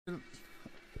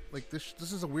Like this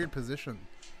is a weird position.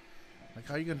 Like,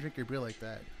 how are you gonna drink your beer like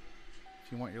that?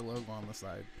 If you want your logo on the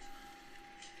side.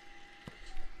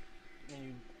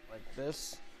 Maybe like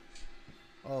this.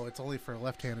 Oh, it's only for a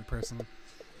left-handed person.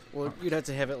 Well, you'd have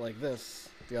to have it like this,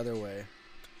 the other way.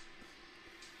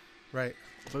 Right.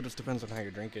 So it just depends on how you're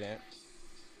drinking it.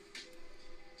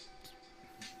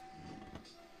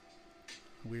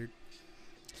 Weird.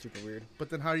 Super weird.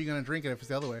 But then how are you gonna drink it if it's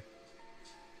the other way?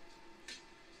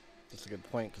 That's a good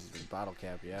point because the bottle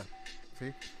cap, yeah.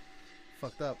 See?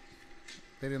 Fucked up.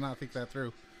 They did not think that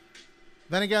through.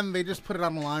 Then again, they just put it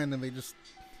on the line and they just...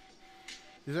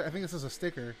 I think this is a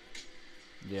sticker.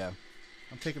 Yeah.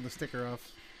 I'm taking the sticker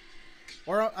off.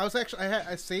 Or I was actually...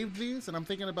 I saved these and I'm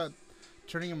thinking about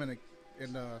turning them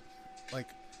into like,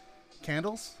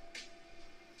 candles.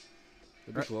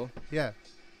 That'd be cool. Yeah.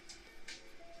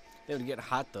 They would get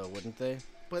hot though, wouldn't they?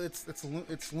 But it's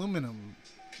aluminum.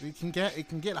 It can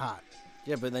get hot.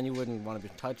 Yeah, but then you wouldn't want to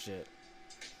touch it.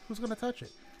 Who's gonna touch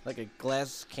it? Like a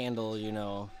glass candle, you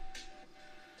know.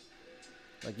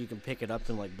 Like you can pick it up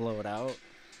and like blow it out.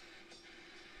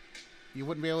 You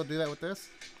wouldn't be able to do that with this?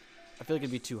 I feel like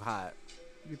it'd be too hot.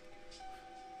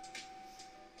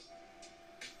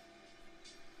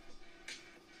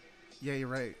 Yeah, you're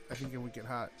right. I think it would get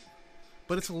hot.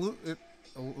 But it's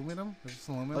aluminum? Is this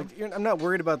aluminum? Like I'm not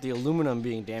worried about the aluminum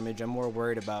being damaged. I'm more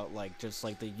worried about like just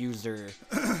like the user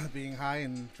being high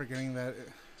and forgetting that.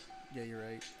 Yeah, you're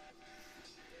right.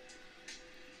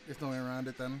 There's no way around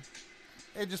it then.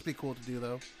 It'd just be cool to do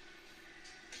though.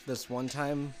 This one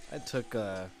time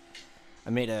I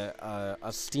made a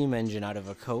steam engine out of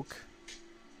a Coke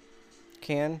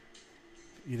can.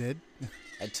 You did?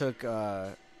 I took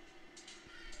a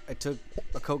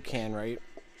Coke can, right?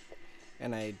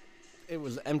 And it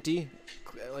was empty,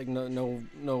 like no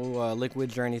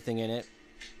liquids or anything in it.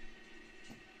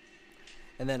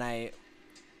 And then I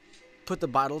put the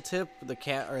bottle tip, the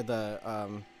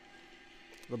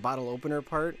bottle opener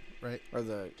part, right, or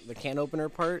the can opener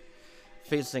part,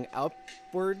 facing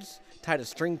upwards. Tied a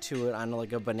string to it on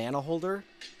like a banana holder,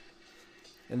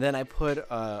 and then I put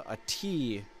a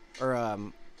tea or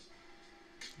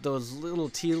those little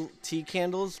tea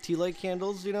candles, tea light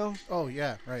candles, you know? Oh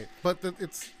yeah, right. But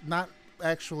it's not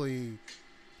actually.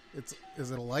 Is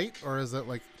it a light or is it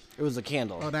like? It was a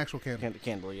candle. Oh, an actual candle.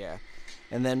 Candle, yeah.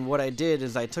 And then what I did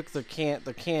is I took the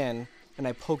can and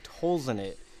I poked holes in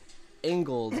it,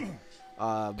 angled,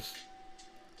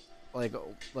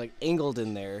 like angled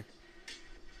in there.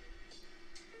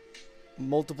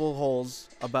 Multiple holes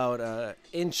about an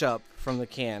inch up from the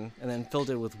can, and then filled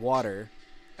it with water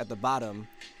at the bottom,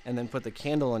 and then put the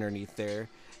candle underneath there,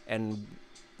 and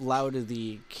allowed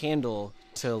the candle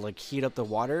to like heat up the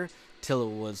water till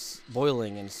it was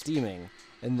boiling and steaming,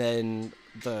 and then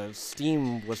the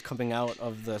steam was coming out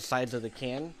of the sides of the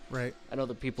can. Right. I know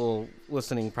the people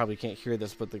listening probably can't hear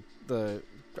this, but the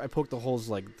I poked the holes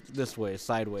like this way,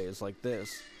 sideways, like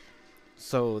this,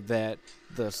 so that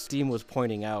the steam was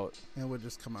pointing out. And it would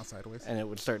just come out sideways. And it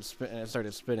would start it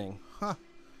started spinning. Huh.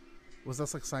 Was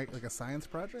this like a science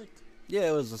project? Yeah,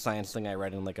 it was a science thing I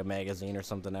read in like a magazine or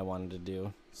something I wanted to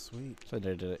do. Sweet. So I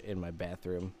did it in my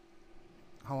bathroom.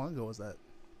 How long ago was that?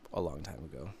 A long time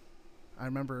ago. I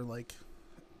remember like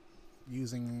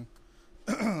using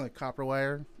like copper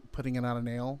wire, putting it on a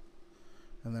nail,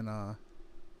 and then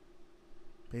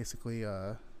basically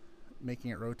making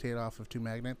it rotate off of two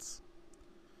magnets.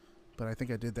 But I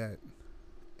think I did that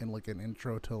in like an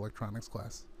intro to electronics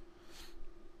class.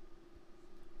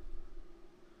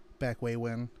 Back way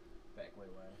when.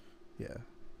 Yeah.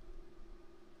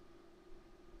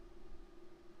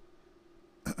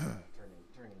 Turning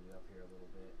it up here a little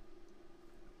bit.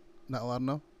 Not loud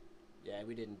enough? Yeah,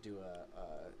 we didn't do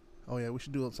Oh yeah, we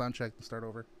should do a sound check and start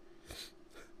over.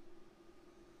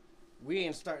 We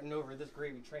ain't starting over. This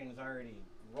gravy train is already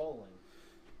rolling.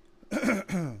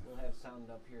 We'll have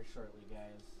sound up here shortly,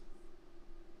 guys.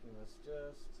 Give us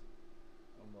just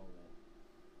a moment.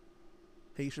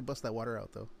 Hey, you should bust that water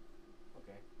out though.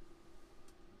 Okay.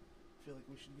 I feel like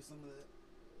we should get some of that.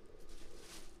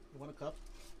 You want a cup?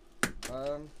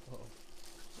 Uh-oh.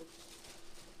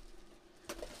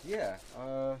 Yeah,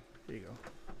 There you go.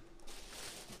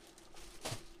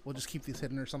 We'll just keep these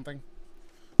hidden or something.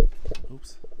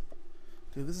 Oops.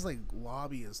 Dude, this is like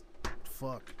lobby as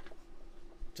fuck.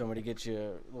 Do you want me to get you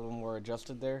a little more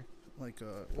adjusted there? Like,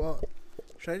 well,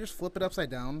 should I just flip it upside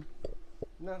down?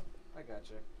 No, I got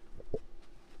you.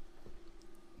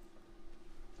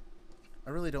 I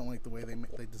really don't like the way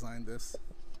they designed this.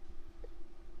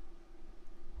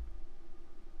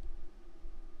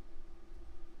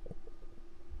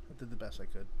 I did the best I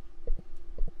could.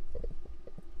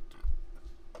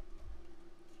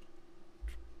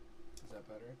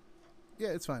 that better? Yeah,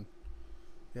 it's fine.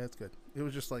 Yeah, it's good. It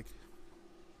was just like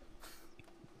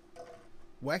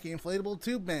wacky inflatable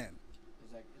tube man. Is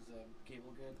the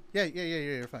cable good? Yeah,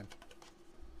 you're fine.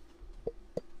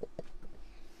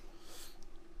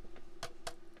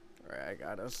 All right, I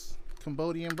got us.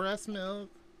 Cambodian breast milk.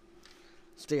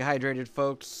 Stay hydrated,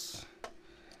 folks.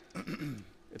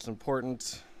 It's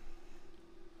important.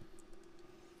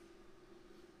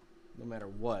 No matter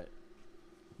what.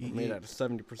 We're made out of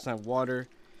 70% water.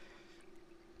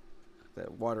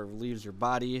 That water leaves your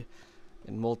body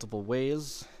in multiple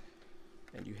ways,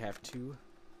 and you have to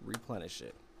replenish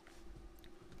it.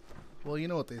 Well, you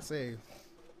know what they say.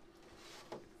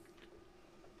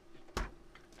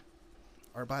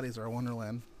 Our bodies are a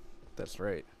wonderland. That's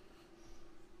right.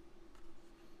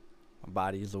 My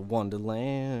body is a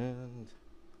wonderland.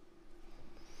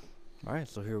 All right,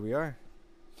 so here we are.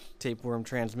 Tapeworm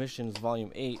Transmissions,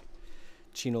 Volume 8.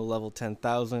 Chino Level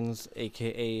 10,000s,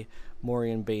 a.k.a.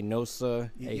 Morian Baynosa,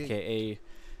 a.k.a.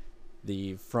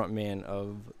 the frontman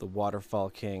of the Waterfall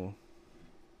King.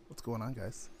 What's going on,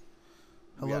 guys?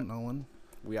 Hello, Nolan.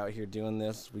 We out here doing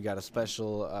this. We got a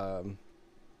special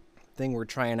thing we're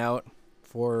trying out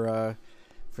for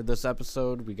this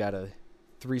episode. We got a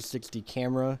 360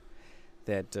 camera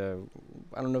that I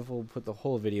don't know if we'll put the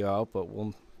whole video out, but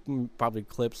we'll probably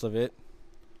clips of it.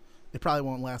 It probably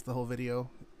won't last the whole video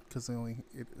because it only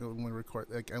record.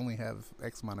 Like I only have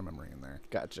X amount of memory in there.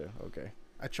 Gotcha. Okay.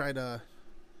 I tried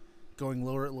going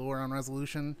lower on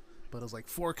resolution, but it was like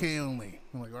 4K only.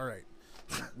 I'm like, all right.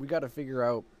 We got to figure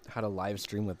out how to live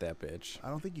stream with that bitch. I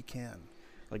don't think you can.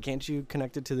 Like, can't you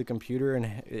connect it to the computer and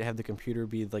have the computer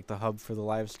be like the hub for the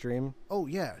live stream? Oh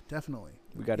yeah, definitely.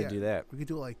 We got to do that. We could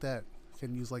do it like that. We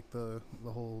can use like the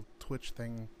whole Twitch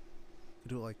thing. We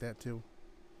do it like that too.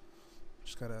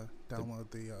 Just gotta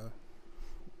download the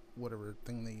whatever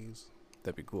thing they use.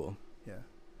 That'd be cool. Yeah,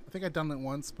 I think I'd done it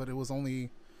once, but it was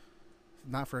only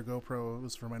not for a GoPro. It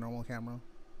was for my normal camera.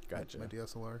 Gotcha. My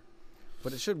DSLR.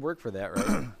 But it should work for that,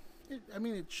 right?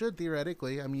 It should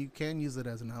theoretically. I mean, you can use it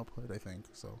as an output, I think.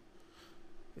 So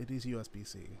it is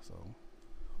USB-C. So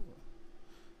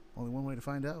only one way to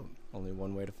find out. Only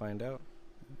one way to find out.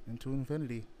 Into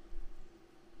infinity.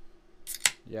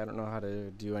 Yeah, I don't know how to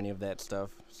do any of that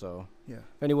stuff. So yeah,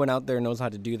 if anyone out there knows how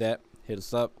to do that, hit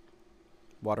us up.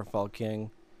 Waterfall King,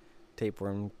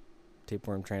 Tapeworm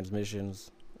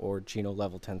Transmissions, or Chino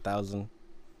Level 10,000.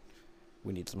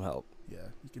 We need some help. Yeah,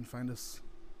 you can find us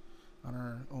on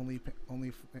our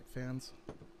OnlyFans.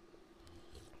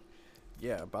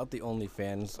 Yeah, about the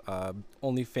OnlyFans.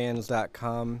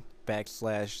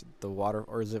 OnlyFans.com/the water,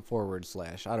 or is it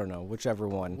 /? I don't know, whichever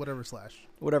one. Whatever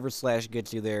 /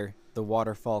 gets you there. The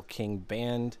Waterfall King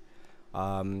Band.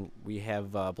 We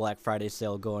have a Black Friday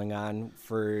sale going on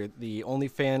for the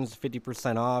OnlyFans,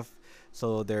 50% off.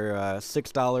 So they're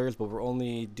 $6, but we're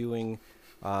only doing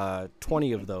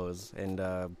 20 of those, and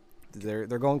they're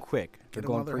going quick. They're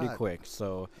going pretty quick.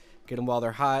 So get them while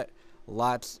they're hot.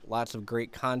 Lots of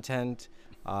great content,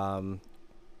 and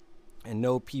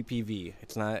no PPV.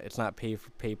 It's not pay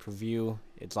per view.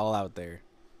 It's all out there.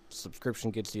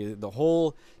 Subscription gets you the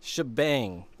whole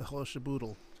shebang. The whole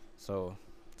shaboodle. So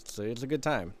it's a good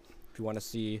time. If you want to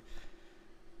see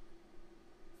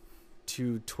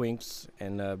two twinks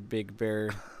and a big bear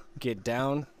get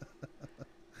down,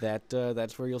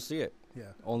 that's where you'll see it.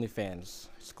 Yeah. OnlyFans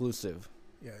exclusive.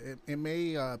 Yeah, it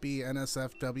may be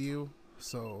NSFW.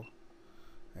 So,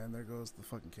 and there goes the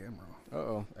fucking camera.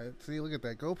 Uh-oh. See, look at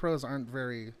that. GoPros aren't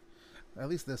very. At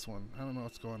least this one. I don't know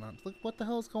what's going on. Look, what the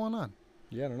hell is going on?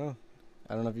 Yeah, I don't know.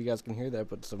 I don't know if you guys can hear that,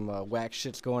 but some whack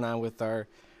shit's going on with our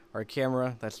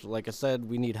camera. That's, like I said,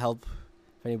 we need help.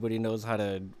 If anybody knows how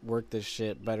to work this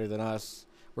shit better than us,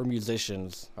 we're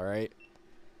musicians, all right?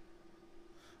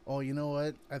 Oh, you know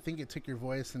what? I think it took your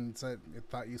voice and said it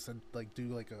thought you said like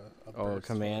do like a burst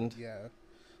command. Yeah.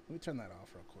 Let me turn that off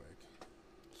real quick.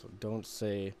 So don't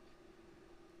say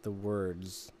the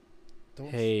words. Don't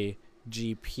Hey,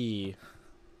 GP,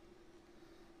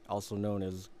 also known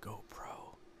as GoPro.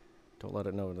 Don't let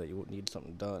it know that you need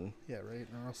something done. Yeah, right.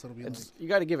 Or else it'll be like. You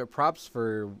got to give it props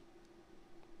for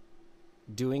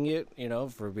doing it,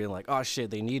 for being like, oh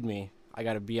shit, they need me. I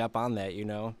got to be up on that,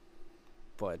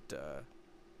 But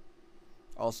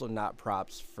also not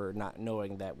props for not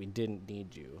knowing that we didn't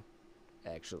need you,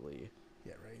 actually.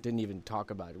 Yeah, right. Didn't even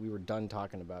talk about it. We were done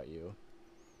talking about you.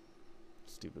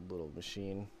 Stupid little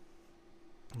machine.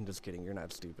 I'm just kidding. You're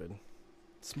not stupid.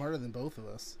 Smarter than both of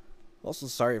us. Also,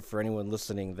 sorry for anyone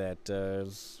listening that,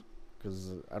 because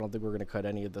I don't think we're going to cut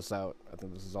any of this out. I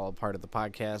think this is all part of the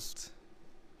podcast.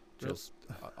 Just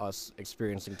us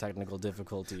experiencing technical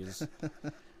difficulties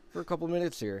for a couple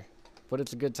minutes here. But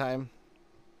it's a good time.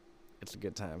 It's a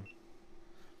good time.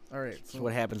 All right. It's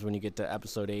what happens when you get to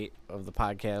episode 8 of the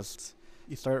podcast.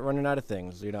 You start running out of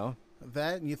things, you know?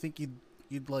 That, and you think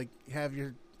you'd like have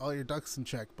all your ducks in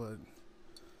check, but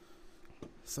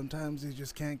sometimes you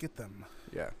just can't get them.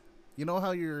 Yeah. You know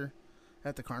how you're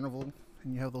at the carnival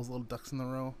and you have those little ducks in the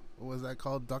row? What was that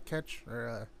called? Duck catch?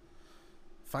 Or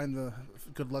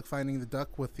good luck finding the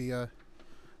duck with the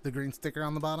green sticker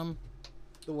on the bottom?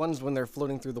 The ones when they're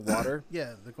floating through the water.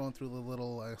 Yeah, they're going through the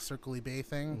little circly bay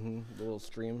thing. Mm-hmm. The little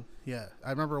stream. Yeah,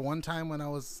 I remember one time when I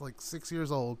was like 6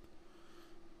 years old.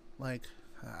 Like,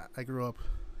 I grew up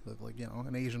with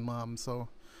an Asian mom, so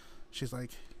she's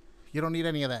like, "You don't need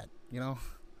any of that, you know.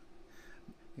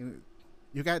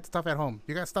 You got stuff at home.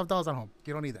 You got stuffed dolls at home.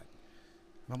 You don't need that."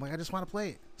 And I'm like, "I just want to play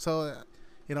it." So,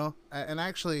 and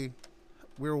actually,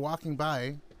 we were walking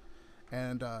by,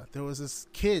 and there was this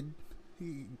kid.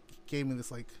 He gave me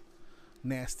this like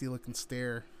nasty looking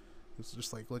stare. He was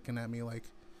just like looking at me like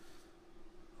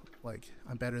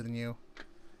I'm better than you.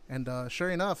 And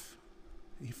sure enough,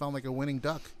 he found like a winning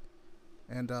duck,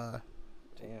 and Damn.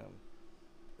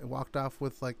 it walked off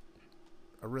with like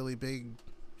a really big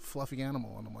fluffy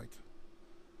animal. And I'm like,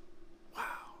 wow,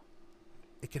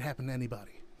 it could happen to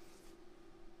anybody.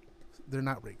 They're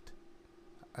not rigged.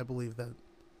 I believe that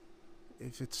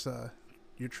if it's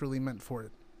you're truly meant for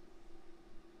it.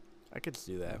 I could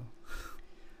see that.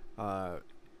 I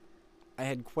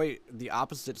had quite the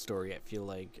opposite story, I feel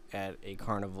like, at a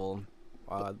carnival.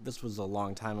 This was a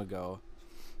long time ago.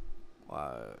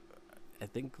 I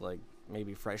think like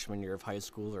maybe freshman year of high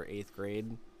school or 8th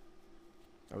grade.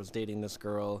 I was dating this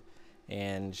girl,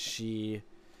 and she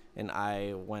and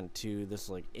I went to this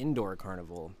like indoor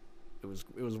carnival. It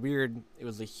was weird. It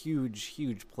was a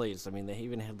huge place. I mean, they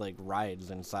even had like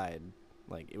rides inside.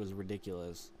 Like, it was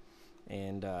ridiculous.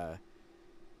 And I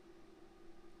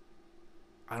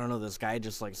don't know, this guy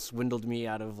just like swindled me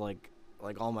out of like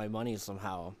all my money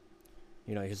somehow.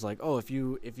 You know, he's like, "Oh, if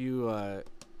you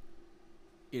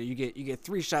get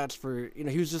 3 shots for,"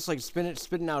 he was just like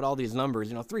spitting out all these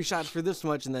numbers, 3 shots for this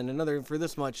much and then another for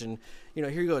this much, and here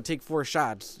you go, take 4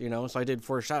 shots, so I did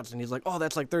 4 shots, and he's like, "Oh,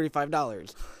 that's like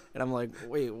 $35." And I'm like,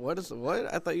 "Wait, what?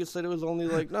 I thought you said it was only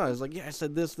like," no, he's like, "Yeah, I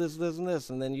said this and this,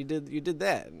 and then you did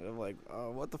that." And I'm like,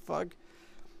 "Oh, what the fuck?"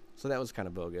 So that was kind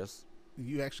of bogus.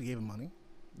 You actually gave him money?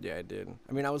 Yeah, I did.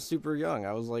 I mean, I was super young.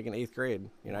 I was like in 8th grade.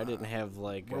 Wow. I didn't have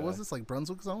like. Where was this? Like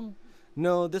Brunswick Zone?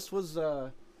 No, this was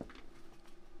in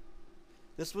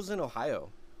Ohio.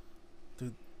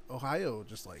 Dude, Ohio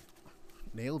just like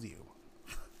nailed you.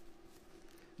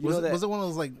 Was it one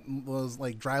of those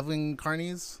like driving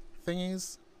carnies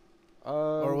thingies?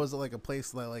 Or was it like a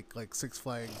place like Six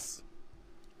Flags?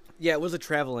 Yeah, it was a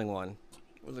traveling one.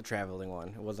 It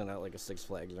wasn't at like a Six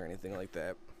Flags or anything like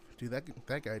that. Dude,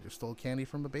 that guy just stole candy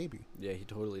from a baby. Yeah, he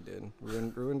totally did.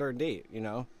 Ruined our date,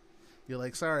 You're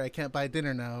like, "Sorry, I can't buy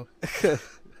dinner now."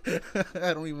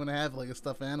 I don't even have like a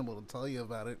stuffed animal to tell you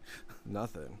about it.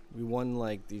 Nothing. We won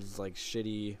like these like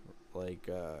shitty like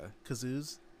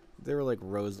kazoos. They were like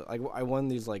roses. I won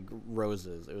these like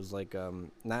roses. It was like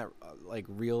not like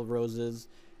real roses.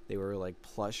 They were like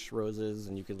plush roses,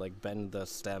 and you could like bend the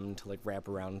stem to like wrap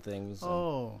around things.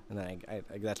 And then I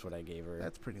that's what I gave her.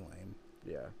 That's pretty lame.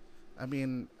 Yeah. I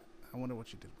mean, I wonder what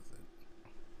she did with it.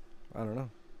 I don't know.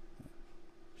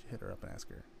 She hit her up and ask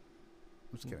her.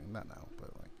 I'm just kidding. Not now, but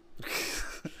like.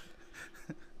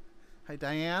 Hi,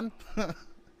 Diane.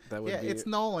 That would yeah, be, it's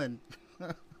Nolan.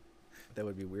 That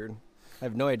would be weird. I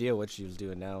have no idea what she was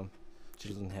doing now. She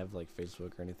doesn't have like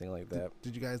Facebook or anything like that.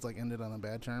 Did you guys like end it on a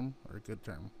bad term or a good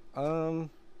term?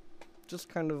 Just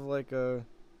kind of like a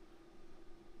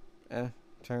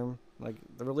term. Like,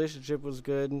 the relationship was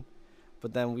good,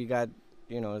 but then we got,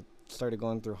 started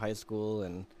going through high school,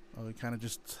 and we kind of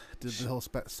just did the whole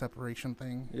separation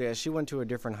thing. Yeah, she went to a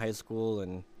different high school,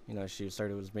 and she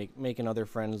started making other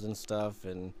friends and stuff,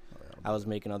 and I was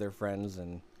making other friends,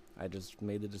 and I just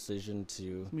made the decision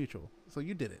to... It's mutual. So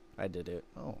you did it. I did it.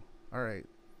 Oh, all right.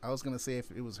 I was going to say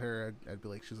if it was her, I'd be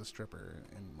like, she's a stripper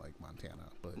in, like, Montana.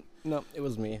 But no, it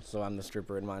was me, so I'm the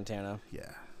stripper in Montana.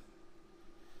 Yeah.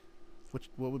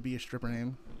 What would be your stripper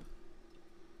name?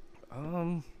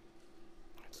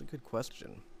 That's a good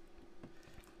question.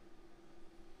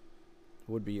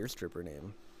 What would be your stripper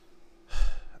name?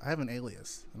 I have an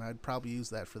alias, and I'd probably use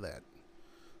that for that.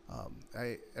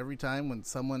 Every time when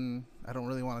someone, I don't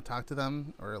really want to talk to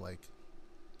them, or like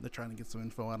they're trying to get some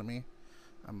info out of me,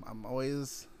 I'm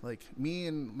always like, me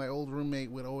and my old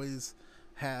roommate would always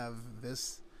have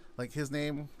this, like, his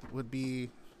name would be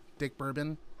Dick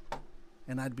Bourbon,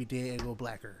 and I'd be Diego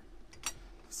Blacker.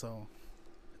 So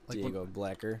Like Diego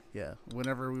Blacker. Yeah,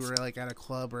 whenever we were like at a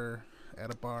club or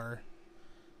at a bar,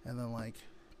 and then like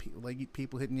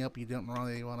people hitting you up you don't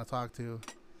really want to talk to.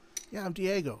 Yeah, I'm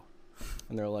Diego.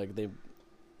 And they're like,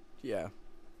 yeah.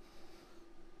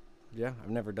 Yeah, I've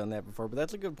never done that before, but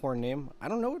that's a good porn name. I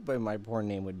don't know what my porn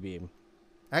name would be.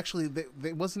 Actually,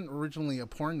 it wasn't originally a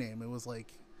porn name. It was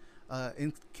like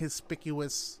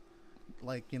inconspicuous,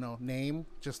 like, name,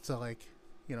 just to like,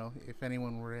 if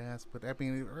anyone were to ask. But I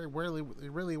mean, it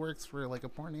really works for like a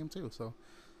porn name too. So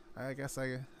I guess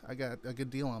I got a good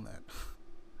deal on that.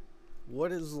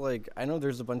 What is like? I know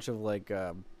there's a bunch of like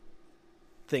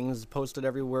things posted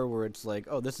everywhere where it's like,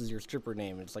 oh, this is your stripper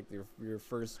name. It's like your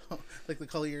first, like the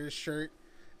color of your shirt,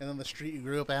 and then the street you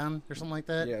grew up on, or something like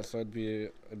that. Yeah, so it'd be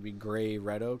Gray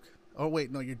Red Oak. Oh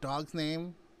wait, no, your dog's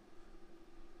name.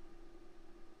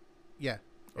 Yeah.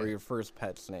 Or your first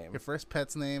pet's name. Your first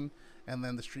pet's name, and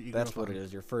then the street you grew up on. That's what it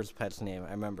is. Your first pet's name.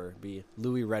 I remember. Be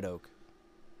Louis Red Oak.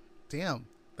 Damn.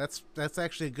 That's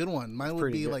actually a good one. Mine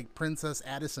would be good. Like Princess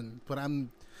Addison, but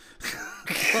I'm.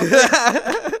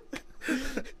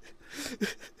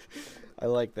 I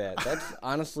like that. That's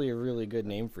honestly a really good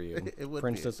name for you. It would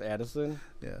Princess Addison.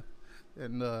 Yeah.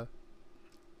 And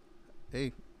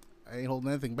hey, I ain't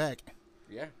holding anything back.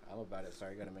 Yeah, I'm about it.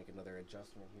 Sorry, I gotta make another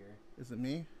adjustment here. Is it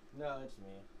me? No, it's me.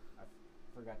 I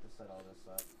forgot to set all this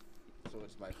up, so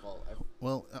it's my fault.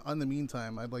 Well, in the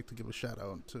meantime, I'd like to give a shout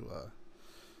out to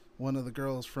one of the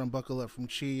girls from Buckle Up from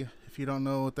Chi. If you don't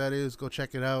know what that is, go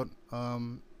check it out.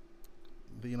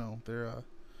 They're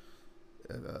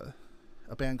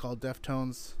a band called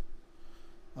Deftones.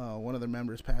 One of their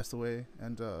members passed away,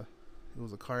 and it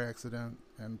was a car accident.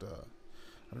 And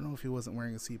I don't know if he wasn't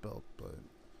wearing a seatbelt, but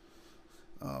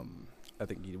I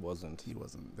think he wasn't. He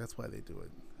wasn't. That's why they do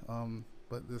it.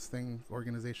 But this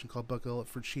organization called Buckle Up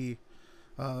for Chi.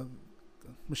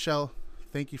 Michelle,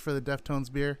 thank you for the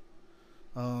Deftones beer.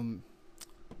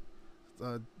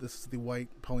 This is the white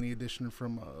pony edition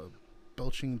from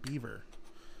Belching Beaver.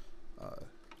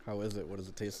 How is it? What does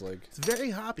it taste like? It's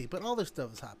very hoppy, but all their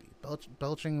stuff is hoppy.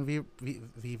 Belching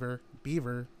Beaver.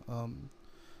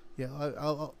 Yeah,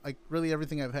 I'll really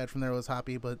everything I've had from there was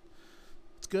hoppy, but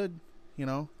it's good.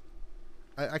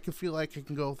 I can feel like I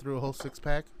can go through a whole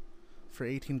 6-pack for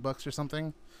 $18 or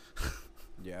something.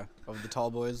 Yeah, of the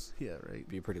tall boys. Yeah, right.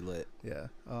 Be pretty lit. Yeah.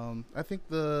 I think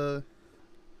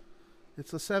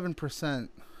it's a 7%,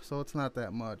 so it's not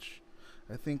that much.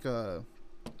 I think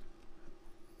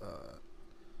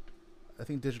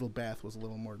Digital Bath was a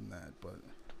little more than that, but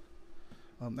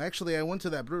actually I went to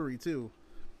that brewery too,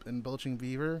 in Belching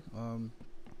Beaver.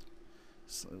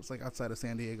 So it was like outside of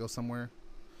San Diego somewhere.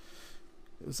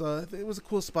 It was a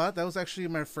cool spot. That was actually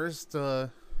my first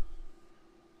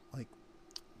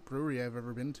brewery I've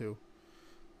ever been to.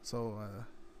 So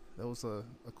that was a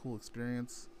cool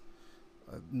experience.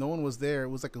 No one was there. It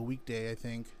was like a weekday, I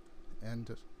think,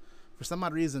 and for some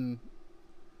odd reason,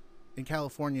 in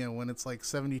California, when it's like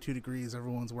 72 degrees,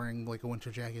 everyone's wearing like a winter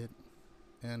jacket,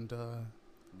 and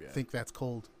think that's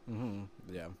cold. Mm-hmm.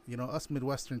 Yeah. Us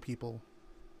Midwestern people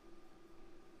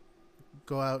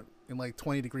go out in like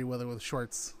 20-degree weather with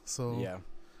shorts. So yeah.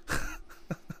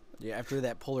 Yeah, after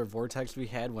that polar vortex we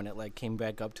had, when it like came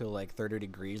back up to like 30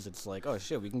 degrees, it's like, oh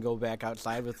shit, we can go back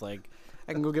outside with like,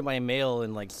 I can go get my mail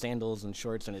in like sandals and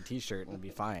shorts and a t-shirt and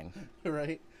be fine.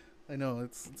 Right. I know,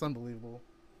 it's unbelievable.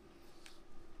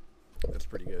 That's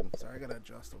pretty good. Sorry, I gotta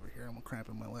adjust over here. I'm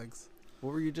cramping my legs.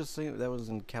 What were you just saying? That was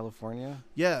in California?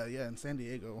 Yeah, in San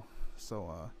Diego.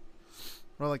 So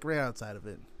we're like right outside of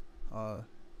it.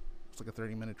 It's like a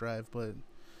 30-minute drive, but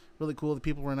really cool. The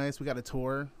people were nice. We got a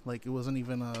tour. Like, it wasn't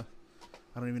even I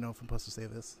don't even know if I'm supposed to say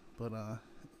this, but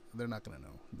they're not gonna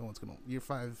know. No one's gonna. Your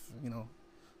 5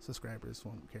 subscribers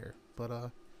won't care.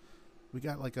 But we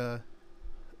got like a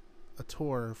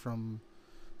tour from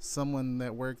someone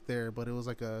that worked there, but it was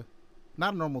like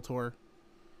not a normal tour.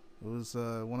 It was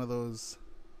one of those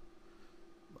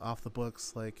off the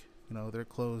books, like, they're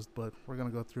closed, but we're gonna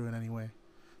go through it anyway.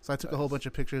 So I took a whole bunch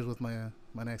of pictures with my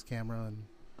nice camera, and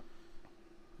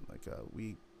like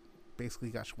we basically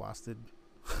got schwasted.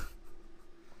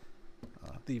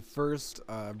 The first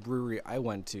brewery I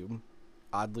went to,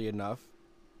 oddly enough,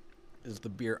 is the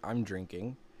beer I'm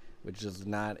drinking, which is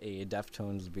not a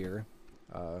Deftones beer,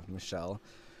 Michelle.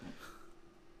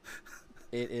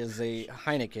 It is a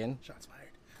Heineken. Shots fired.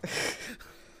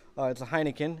 It's a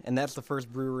Heineken, and that's the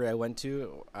first brewery I went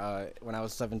to when I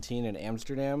was 17 in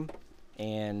Amsterdam,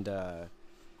 and that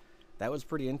was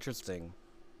pretty interesting.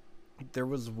 There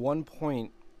was one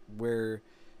point where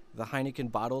the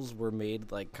Heineken bottles were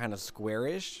made like kind of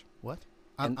squarish. What?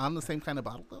 On the same kind of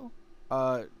bottle though?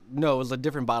 No, it was a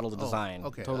different bottle Oh, design.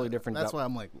 okay, Totally different. That's why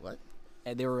I'm like, what?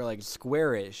 And they were like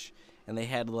squarish, and they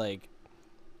had like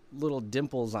little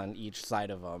dimples on each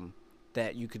side of them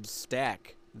that you could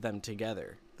stack them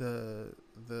together. The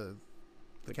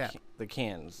cap, The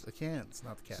cans. the cans,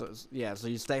 not the cap. So yeah, so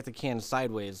you stack the cans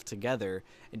sideways together,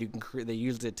 and you can they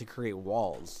used it to create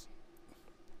walls.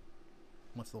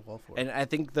 What's the wall for? And I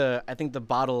think the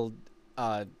bottle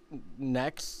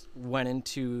necks went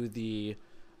into the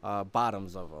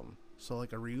bottoms of them, So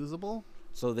like a reusable?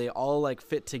 so they all like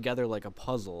fit together like a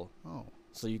puzzle. Oh,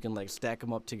 So you can like stack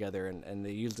them up together, and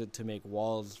they used it to make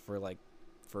walls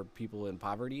for people in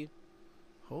poverty.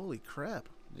 holy crap!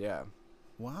 Yeah,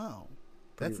 Wow,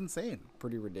 that's Pretty- insane.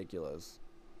 pretty ridiculous.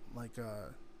 Like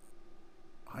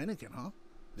Heineken, huh?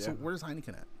 Yeah. So where's Heineken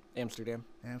at? Amsterdam,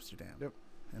 Amsterdam. Yep.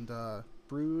 And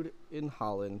brewed in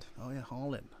Holland. oh yeah,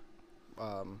 Holland.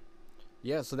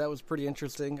 Yeah, so that was pretty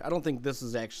interesting. I don't think this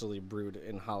is actually brewed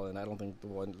in Holland. I don't think the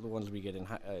ones we get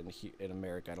in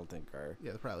America, I don't think are.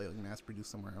 Yeah, they're probably like mass produced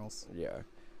somewhere else. Yeah,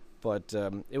 but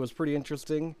it was pretty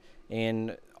interesting,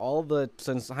 and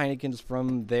since Heineken's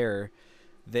from there,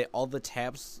 all the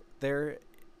taps there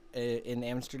in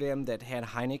Amsterdam that had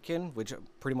Heineken, which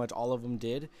pretty much all of them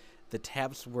did, the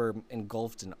taps were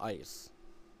engulfed in ice.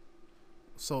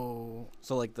 So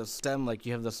So like the stem, like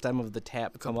you have the stem of the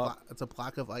tap come up. It's a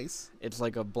block of ice. It's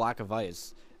like a block of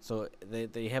ice. So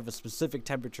they have a specific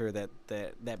temperature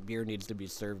that beer needs to be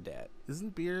served at.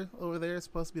 Isn't beer over there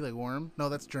supposed to be like warm? No,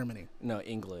 that's Germany. No,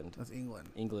 England. That's England.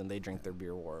 England, they drink their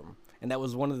beer warm. And that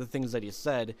was one of the things that he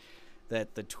said,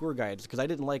 that the tour guides, because I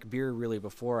didn't like beer really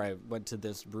before I went to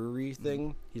this brewery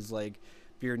thing. He's like,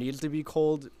 beer needs to be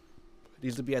cold, it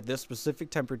needs to be at this specific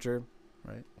temperature,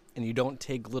 Right. and you don't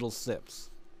take little sips.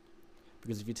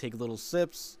 Because if you take little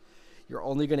sips, you're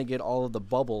only going to get all of the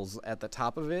bubbles at the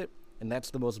top of it, and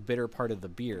that's the most bitter part of the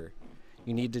beer.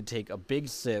 You need to take a big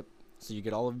sip so you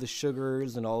get all of the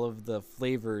sugars and all of the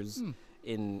flavors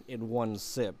in one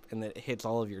sip, and that hits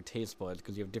all of your taste buds,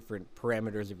 because you have different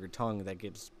parameters of your tongue that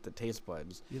gets the taste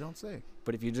buds. You don't say.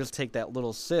 But if you just take that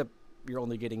little sip, you're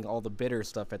only getting all the bitter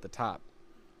stuff at the top.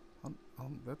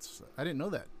 That's I didn't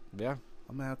know that. Yeah,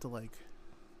 I'm gonna have to like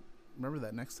remember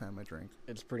that next time I drink.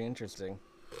 it's pretty interesting.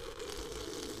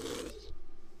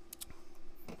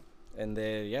 And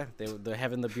they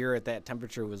having the beer at that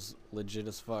temperature was legit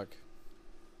as fuck.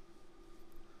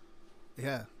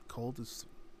 Yeah, cold is.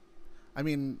 I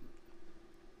mean,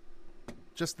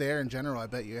 just there in general, I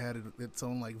bet you had its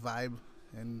own like vibe,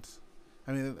 and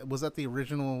I mean, was that the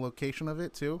original location of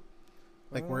it too,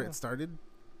 like where it started?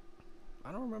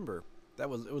 I don't remember. It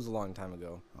was a long time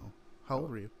ago. Oh, how old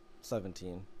were you?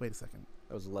 17. Wait a second.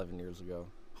 That was 11 years ago.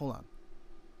 Hold on.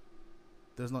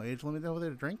 There's no age limit over there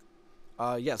to drink?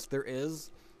 Yes, there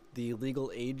is. The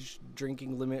legal age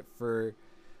drinking limit for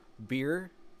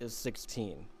beer is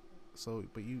 16. So,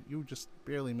 but you just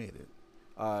barely made it.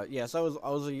 Yeah, so I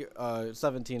was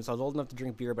 17, so I was old enough to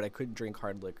drink beer, but I couldn't drink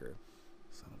hard liquor.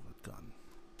 Son of a gun.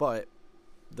 But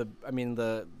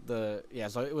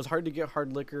so it was hard to get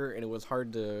hard liquor, and it was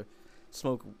hard to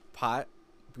smoke pot,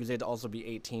 because you had to also be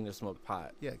 18 to smoke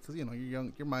pot. Yeah, because you're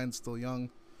young. Your mind's still young.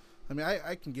 I mean,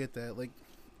 I can get that. Like,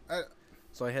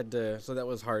 So that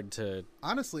was hard to.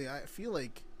 honestly, I feel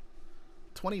like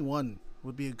 21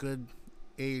 would be a good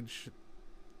age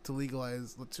to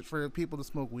legalize for people to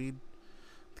smoke weed,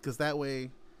 because that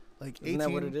way, like, 18. Isn't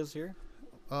that what it is here?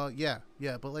 Yeah,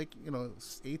 but like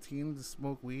 18 to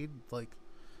smoke weed, like,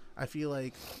 I feel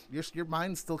like your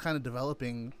mind's still kind of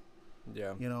developing.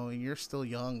 Yeah. And you're still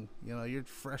young. You're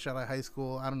fresh out of high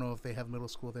school. I don't know if they have middle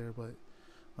school there, but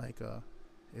like,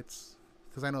 it's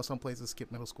because I know some places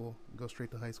skip middle school and go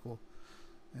straight to high school,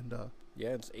 and Yeah,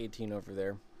 it's 18 over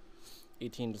there.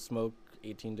 18 to smoke,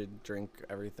 18 to drink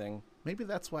everything. maybe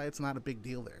that's why it's not a big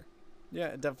deal there.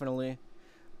 Yeah, definitely.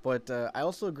 But I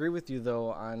also agree with you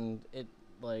though on it.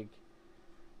 Like,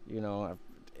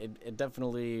 it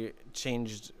definitely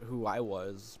changed who I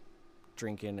was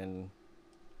drinking and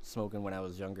smoking when I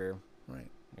was younger. Right.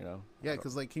 I Yeah,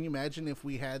 because like, can you imagine if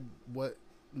we had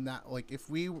if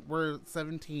we were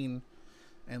 17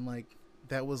 and like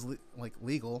that was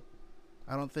legal?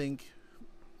 I don't think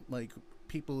like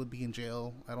people would be in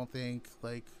jail. I don't think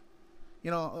like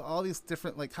all these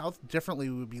different, like, how differently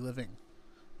we would be living.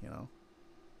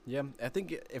 Yeah, I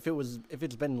think if it was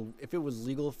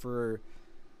legal for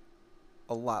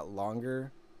a lot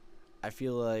longer, I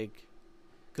feel like,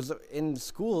 because in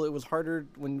school it was harder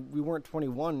when we weren't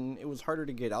 21. It was harder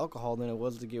to get alcohol than it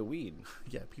was to get weed.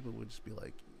 Yeah, people would just be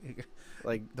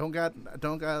Like, don't got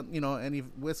any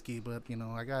whiskey, but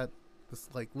I got this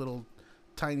like little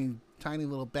tiny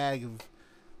little bag of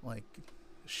like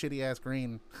shitty ass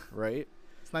green. right?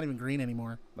 It's not even green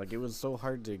anymore. Like, it was so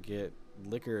hard to get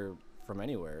liquor from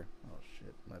anywhere. Oh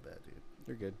shit, my bad, dude.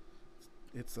 You're good.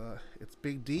 It's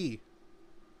Big D.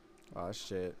 Oh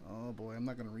shit. Oh boy, I'm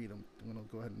not gonna read them. I'm gonna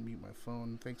go ahead and mute my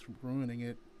phone. Thanks for ruining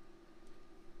it.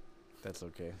 That's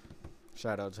okay.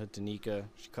 Shout out to Danica.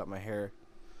 She cut my hair.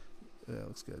 Yeah, it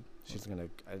looks good. She's gonna.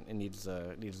 It needs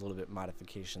a little bit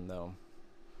modification though.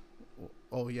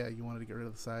 Oh yeah, you wanted to get rid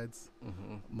of the sides.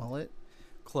 Mm-hmm. Mullet.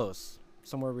 Close.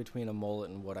 Somewhere between a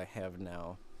mullet and what I have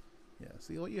now. Yeah.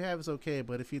 See, what you have is okay,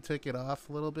 but if you took it off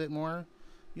a little bit more,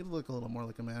 you'd look a little more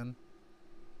like a man.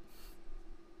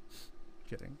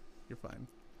 Kidding. You're fine.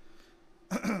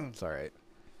 It's all right.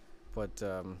 But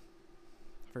I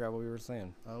forgot what we were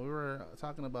saying. We were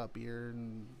talking about beer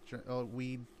and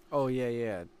weed. Oh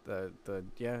yeah.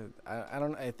 I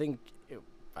don't.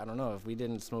 I don't know if we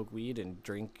didn't smoke weed and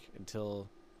drink until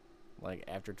like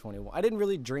after 21. I didn't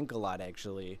really drink a lot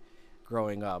actually,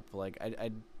 growing up. Like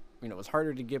I it was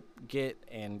harder to get,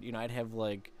 and I'd have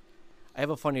like, I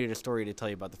have a funny story to tell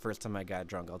you about the first time I got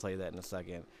drunk. I'll tell you that in a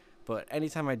second. But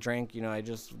anytime I drank, I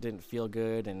just didn't feel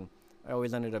good, and I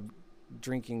always ended up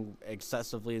drinking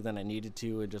excessively than I needed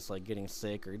to, and just like getting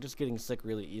sick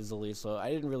really easily. So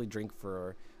I didn't really drink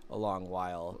for a long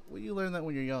while. Well, you learn that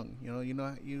when you're young.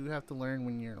 You have to learn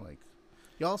when you're like.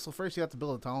 You also first you have to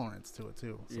build a tolerance to it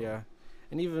too. So. Yeah,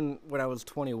 and even when I was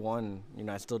 21,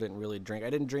 I still didn't really drink.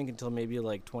 I didn't drink until maybe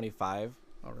like 25.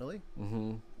 Oh really?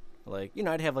 Mm-hmm. Like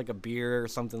I'd have like a beer or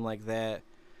something like that,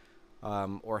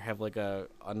 or have like a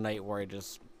night where I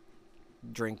just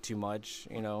drank too much.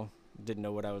 Didn't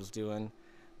know what I was doing,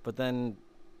 but then.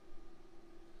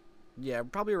 Yeah,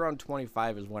 probably around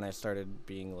 25 is when I started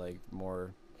being like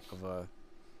more of a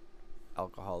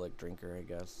alcoholic drinker, I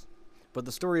guess. But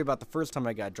the story about the first time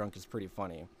I got drunk is pretty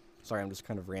funny. Sorry, I'm just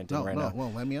kind of ranting now. No,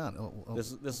 well, let me on. Oh.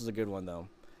 This is a good one though.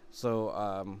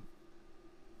 So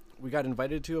we got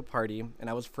invited to a party, and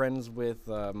I was friends with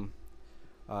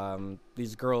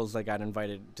these girls that got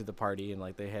invited to the party, and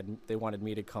like they wanted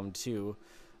me to come too.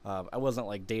 I wasn't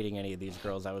like dating any of these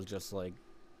girls. I was just like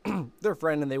their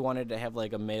friend, and they wanted to have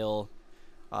like a male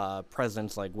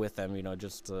presence like with them,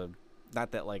 just to,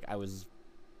 not that like I was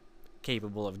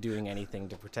capable of doing anything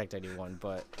to protect anyone,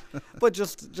 but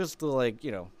just to like,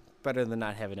 better than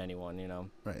not having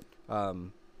anyone, Right.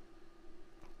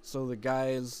 So the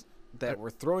guys that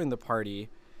were throwing the party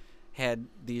had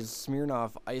these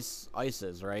Smirnoff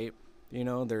ices, right?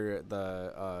 They're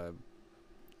the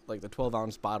like the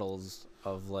 12-ounce bottles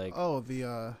of like,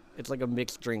 it's like a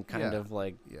mixed drink kind of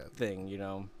like thing,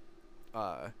 so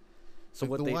like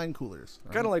what the wine coolers,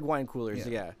 right? Kind of like wine coolers,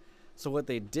 yeah. So what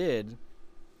they did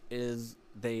is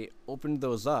they opened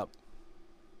those up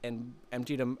and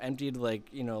emptied like,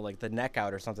 like the neck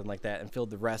out or something like that, and filled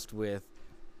the rest with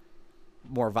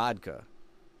more vodka.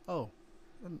 Oh,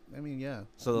 I mean, yeah.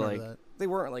 So like they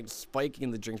weren't like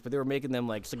spiking the drinks, but they were making them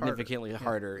like significantly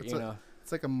harder.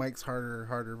 It's like a Mike's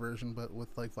harder version, but with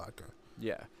like vodka.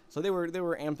 Yeah. So they were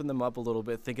amping them up a little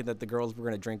bit, thinking that the girls were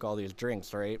gonna drink all these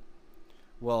drinks, right?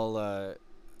 Well,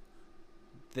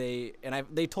 they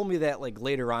told me that like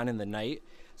later on in the night.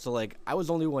 So like I was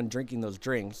the only one drinking those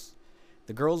drinks.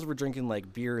 The girls were drinking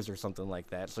like beers or something like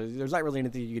that. So there's not really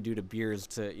anything you could do to beers,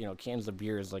 to cans of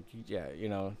beers, like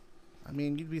I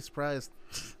mean, you'd be surprised.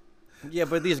 Yeah,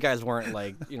 but these guys weren't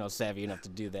like savvy enough to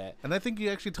do that. And I think you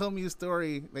actually told me a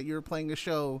story that you were playing a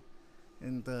show,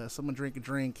 and someone drank a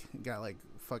drink, and got like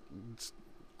fucking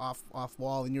off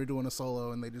wall, and you were doing a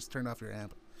solo, and they just turned off your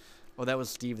amp. Well, that was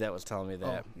Steve that was telling me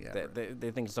that. Oh, yeah, that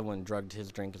they think someone drugged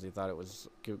his drink because he thought it was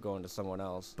going to someone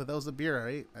else. But that was a beer,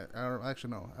 right? I don't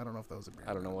actually know. I don't know if that was a beer.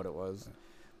 I don't know what it was. Yeah.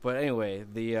 But anyway,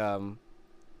 the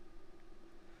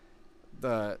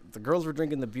girls were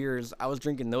drinking the beers. I was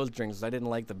drinking those drinks. I didn't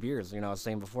like the beers. I was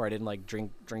saying before, I didn't like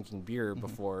drinking beer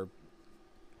before.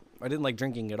 I didn't like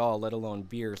drinking at all, let alone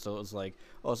beer. So it was like,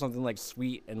 something like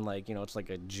sweet and like, it's like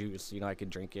a juice. I could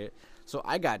drink it. So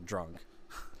I got drunk.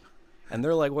 And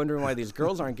they're like wondering why these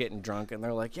girls aren't getting drunk, and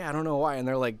they're like, yeah, I don't know why. And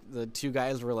they're like, the two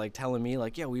guys were like telling me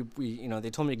like, yeah, we they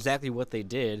told me exactly what they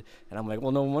did, and I'm like,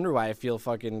 well, no wonder why I feel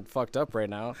fucking fucked up right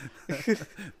now.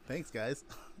 Thanks, guys.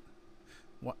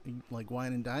 Like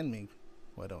wine and dine me,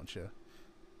 why don't you?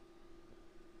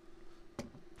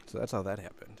 So that's how that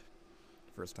happened.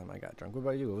 First time I got drunk. What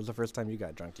about you? What was the first time you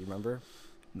got drunk? Do you remember?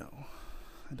 No,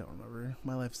 I don't remember.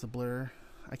 My life's a blur.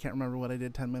 I can't remember what I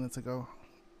did 10 minutes ago,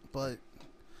 but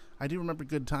I do remember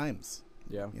good times.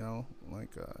 Yeah. Like,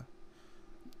 let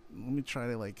me try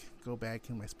to, like, go back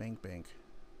in my spank bank.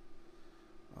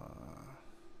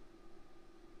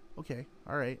 Okay,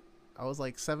 all right. I was,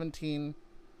 like, 17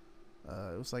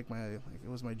 It was like it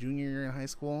was my junior year in high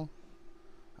school.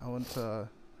 I went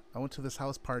to this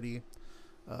house party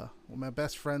with my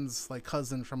best friend's like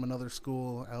cousin from another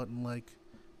school out in like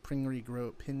Pringry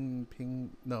Grove,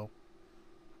 no,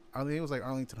 I think it was like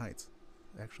Arlington Heights,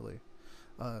 actually.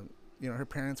 Her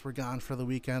parents were gone for the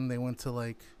weekend. They went to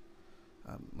like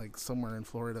somewhere in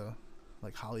Florida,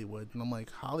 like Hollywood, and I'm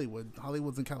like,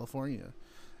 Hollywood's in California,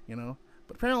 But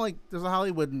apparently, like, there's a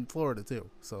Hollywood in Florida too.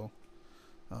 So,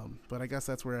 but I guess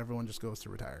that's where everyone just goes to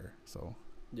retire. So,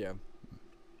 Yeah.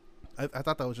 I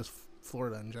thought that was just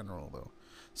Florida in general, though.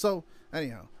 So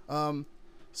anyhow,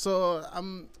 so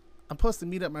I'm supposed to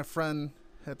meet up my friend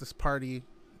at this party,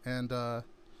 and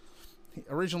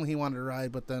originally he wanted to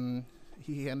ride, but then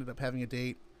he ended up having a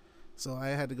date, so I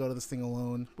had to go to this thing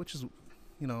alone, which is,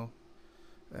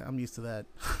 I'm used to that.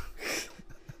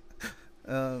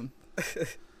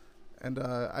 And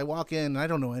I walk in, and I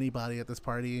don't know anybody at this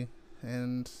party,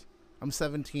 and I'm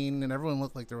 17, and everyone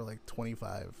looked like they were like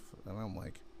 25, and I'm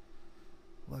like,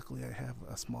 luckily I have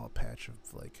a small patch of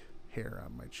like hair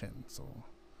on my chin, so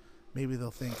maybe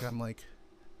they'll think I'm like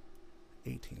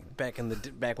 18. Back when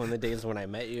the days when I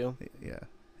met you. Yeah.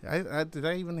 I did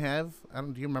I even have?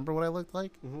 Do you remember what I looked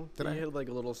like? Mm-hmm. Did you I had like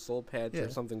a little soul patch or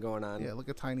something going on? Yeah, like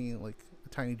a tiny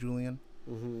Julian.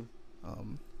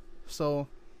 Mm-hmm. So,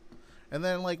 and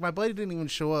then like my buddy didn't even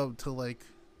show up till like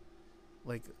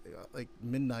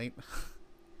midnight,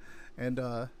 and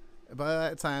by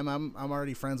that time I'm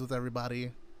already friends with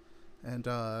everybody, and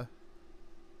I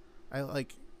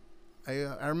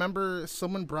remember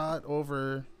someone brought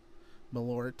over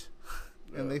Malort,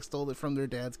 and they stole it from their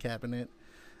dad's cabinet,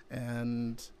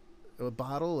 and a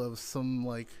bottle of some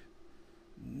like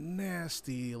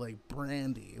nasty like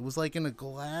brandy. It was like in a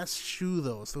glass shoe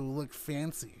though, so it looked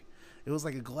fancy. It was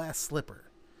like a glass slipper,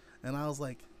 and I was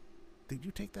like, did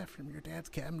you take that from your dad's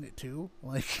cabinet too?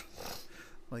 Like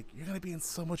you're gonna be in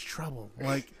so much trouble.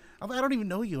 Like I don't even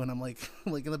know you, and I'm like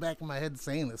in the back of my head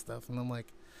saying this stuff, and I'm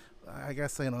like, I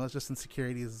guess it's just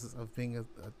insecurities of being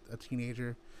a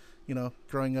teenager,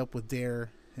 growing up with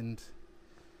Dare and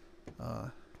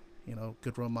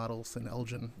good role models and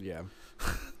Elgin. Yeah.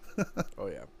 Oh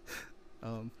yeah.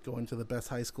 Going to the best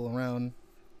high school around.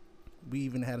 We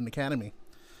even had an academy.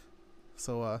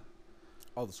 So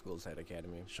all the schools had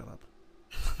academy. Shut up.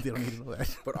 They don't need to know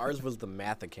that. But ours was the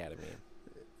math academy.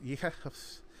 Yeah.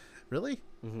 Really?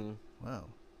 Mm-hmm. Wow.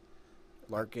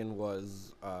 Larkin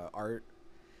was art.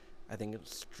 I think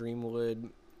Streamwood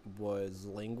was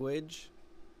language.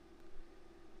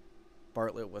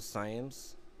 Bartlett was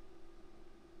science.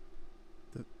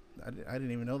 I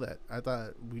didn't even know that. I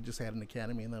thought we just had an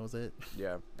academy and that was it.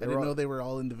 Yeah. I didn't know they were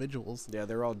all individuals. Yeah,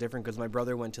 they're all different because my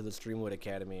brother went to the Streamwood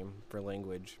Academy for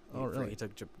language. Oh, really? He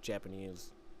took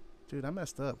Japanese. Dude, I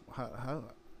messed up. How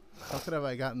could have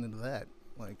I gotten into that?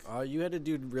 Like, you had to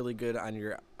do really good on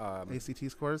your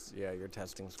ACT scores? Yeah, your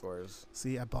testing scores.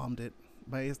 See, I bombed it.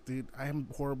 Dude, I am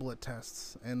horrible at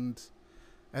tests, and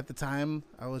at the time,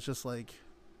 I was just like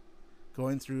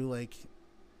going through like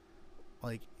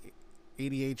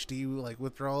ADHD like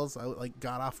withdrawals. I like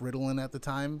got off Ritalin at the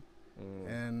time,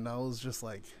 and I was just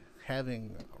like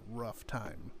having a rough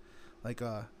time. Like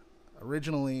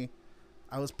originally,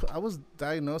 I was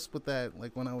diagnosed with that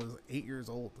like when I was 8 years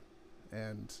old,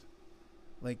 and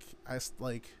I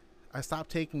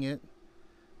stopped taking it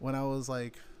when I was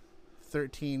like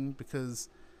 13 because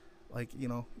like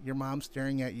your mom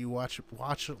staring at you watch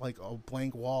like a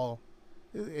blank wall,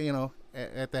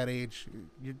 at that age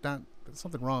you're not, there's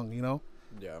something wrong.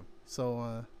 Yeah.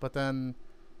 So but then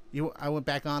I went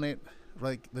back on it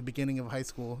like the beginning of high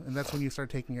school, and that's when you start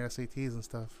taking your SATs and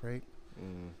stuff, right?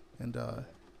 And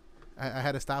I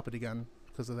had to stop it again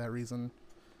because of that reason.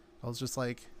 I was just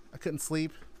like, I couldn't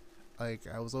sleep. Like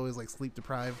I was always like sleep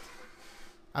deprived.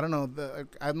 I don't know.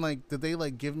 I'm like, did they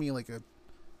like give me like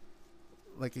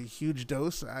a huge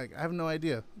dose? I have no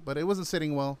idea, but it wasn't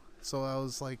sitting well. So I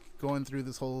was like going through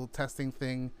this whole testing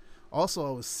thing. Also,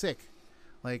 I was sick.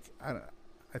 Like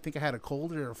I think I had a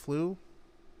cold or a flu,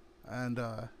 and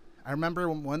I remember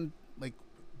one like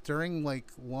during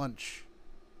like lunch,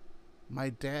 my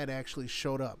dad actually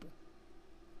showed up,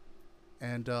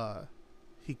 and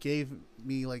he gave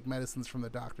me like medicines from the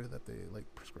doctor that they like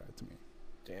prescribed to me.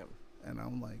 Damn. And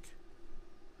I'm like,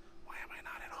 why am I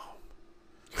not at home?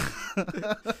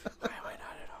 Why am I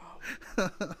not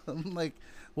at home? I'm like,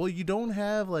 well, you don't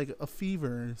have like a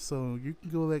fever, so you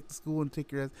can go back to school and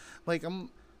take your like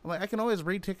I'm like, I can always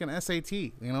retake an SAT,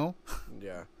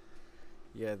 Yeah.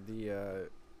 Yeah, the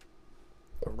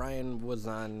Ryan was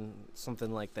on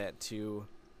something like that too,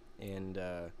 and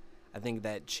I think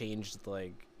that changed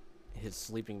like his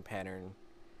sleeping pattern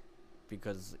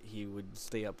because he would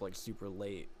stay up like super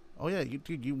late. Oh yeah,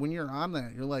 dude, when you're on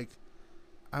that, you're like,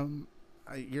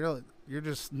 you're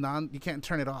just you can't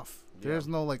turn it off. Yeah. There's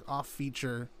no like off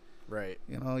feature. Right.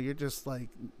 You know, you're just like,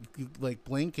 you like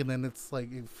blink and then it's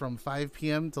like from 5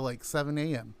 p.m. to like 7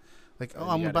 a.m. Like, oh,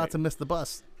 I'm about to miss the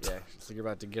bus. Yeah, so you're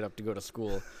about to get up to go to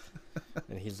school,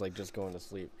 and he's like just going to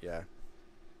sleep. Yeah.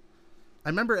 I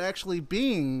remember actually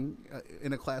being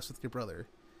in a class with your brother.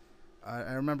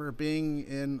 I remember being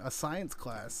in a science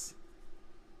class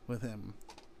with him,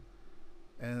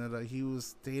 and he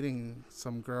was dating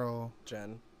some girl.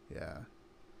 Jen. Yeah,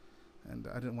 and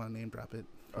I didn't want to name drop it.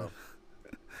 Oh.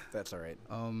 That's all right.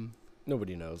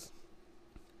 Nobody knows.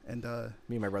 And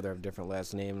me and my brother have different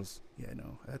last names. Yeah, I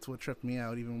know. That's what tripped me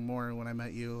out even more when I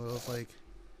met you. I was like,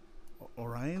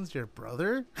 Orion's your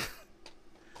brother?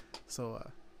 So,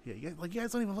 yeah, you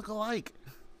guys don't even look alike.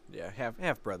 Yeah,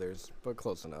 half brothers, but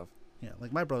close enough. Yeah,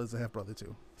 like my brother's a half brother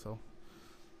too. So,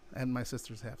 and my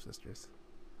sister's half sisters.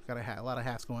 Got a lot of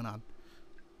halves going on.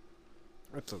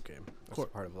 That's okay.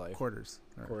 That's part of life. Quarters.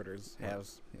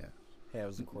 Halves. Yeah.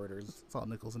 Halves and quarters. It's all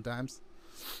nickels and dimes.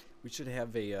 We should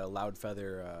have a Loud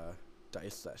Feather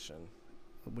dice session.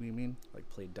 What do you mean? Like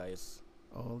play dice.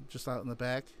 Oh, just out in the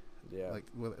back? Yeah. Like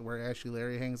where Ashley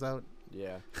Larry hangs out?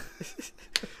 Yeah.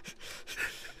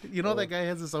 You know that guy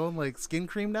has his own like skin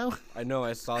cream now? I know,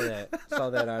 I saw that. Saw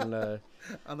that on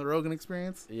on the Rogan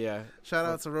Experience. Yeah. Shout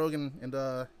out to Rogan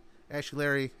and Ashley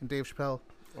Larry and Dave Chappelle.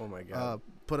 Oh my god.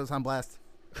 Put us on blast.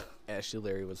 Ashley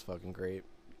Larry was fucking great.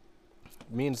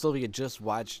 Me and Sylvia just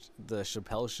watched the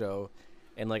Chappelle show,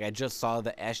 and like I just saw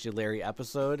the Ashley Larry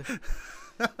episode,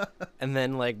 and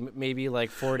then like maybe like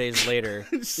 4 days later,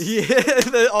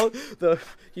 yeah,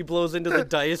 he blows into the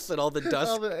dice and all the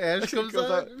dust, all the ash comes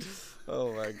out.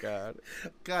 Oh my god!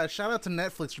 God, shout out to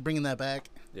Netflix for bringing that back.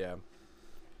 Yeah,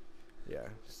 yeah,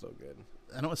 so good.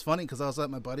 I know it's funny because I was at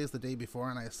my buddy's the day before,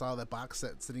 and I saw that box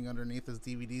set sitting underneath his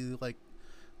DVD like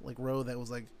row that was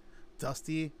like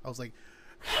dusty. I was like,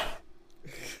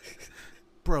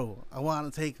 bro, I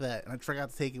want to take that, and I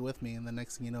forgot to take it with me. And the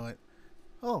next thing you know,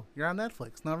 oh, you're on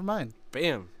Netflix. Never mind.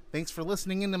 Bam. Thanks for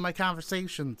listening into my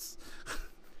conversations.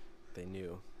 They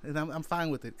knew, and I'm fine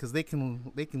with it because they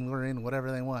can lure in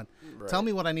whatever they want. Right. Tell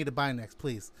me what I need to buy next,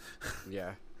 please.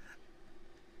 Yeah.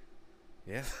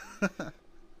 Yeah.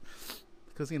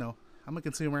 Because I'm a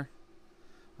consumer.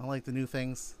 I like the new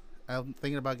things. I'm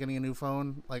thinking about getting a new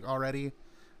phone like already,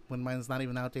 when mine's not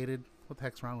even outdated. What the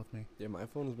heck's wrong with me? Yeah, my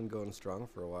phone's been going strong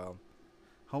for a while.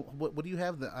 What do you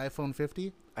have? The iPhone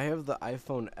 50? I have the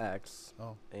iPhone X.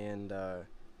 Oh. And I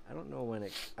don't know when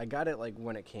I got it like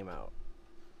when it came out.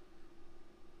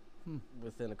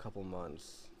 Within a couple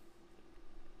months.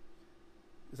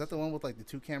 Is that the one with like the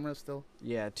 2 cameras still?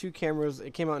 Yeah, 2 cameras.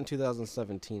 It came out in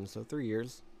 2017, so 3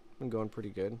 years. Been going pretty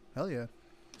good. Hell yeah.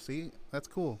 See, that's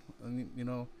cool. And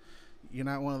you're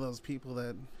not one of those people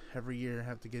that every year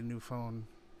have to get a new phone.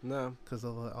 No. Because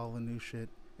of all the new shit.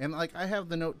 And like I have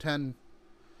the Note 10,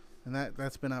 and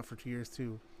that's been out for 2 years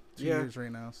too. 2 years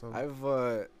right now. So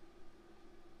I've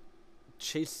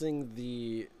chasing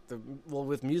the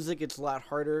with music it's a lot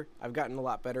harder. I've gotten a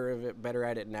lot better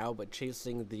at it now, but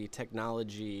chasing the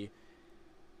technology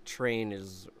train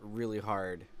is really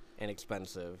hard and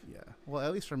expensive. Yeah. Well,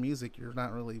 at least for music, you're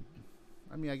not really.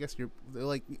 I mean, I guess you're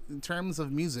like in terms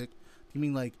of music. Do you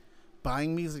mean like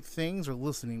buying music things or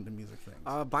listening to music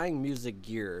things? Buying music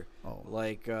gear. Oh.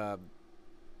 Like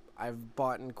I've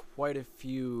bought quite a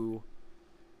few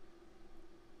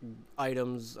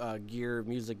items,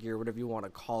 music gear, whatever you want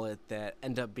to call it, that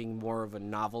end up being more of a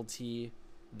novelty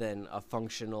than a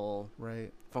functional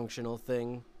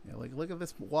thing. Yeah, like look at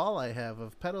this wall I have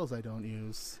of pedals I don't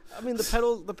use. I mean,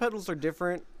 the pedals are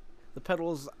different. The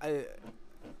pedals,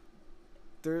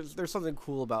 there's something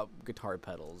cool about guitar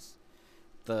pedals.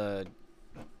 The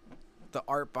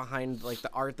art behind, like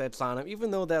the art that's on them, even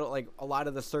though that like a lot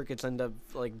of the circuits end up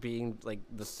like being like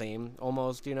the same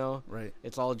almost, Right.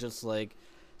 It's all just like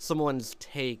someone's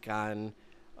take on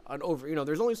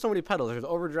there's only so many pedals. There's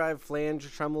overdrive, flange,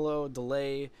 tremolo,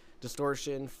 delay,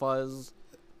 distortion, fuzz.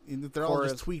 They're all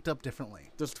just tweaked up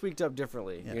differently.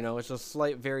 Yeah. It's just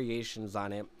slight variations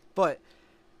on it. But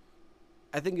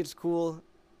I think it's cool.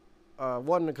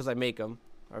 One, because I make them.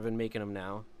 I've been making them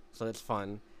now, so it's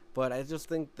fun. But I just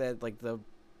think that like the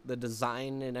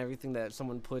design and everything that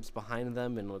someone puts behind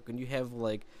them, and like when you have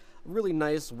like a really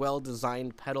nice,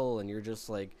 well-designed pedal, and you're just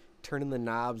like turning the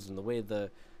knobs and the way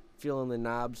feeling the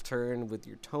knobs turn with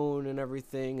your tone and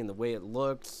everything, and the way it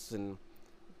looks, and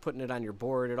putting it on your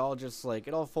board, it all just like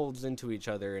it all folds into each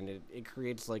other, and it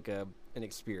creates like an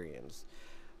experience.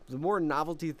 The more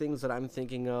novelty things that I'm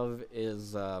thinking of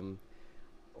is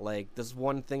Like this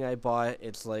one thing I bought,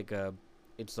 it's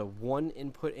a one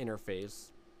input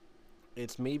interface.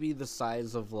 It's maybe the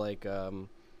size of like I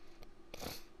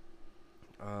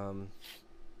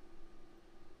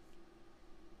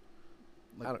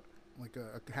Like don't, like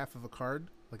a half of a card,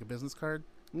 like a business card.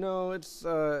 no, it's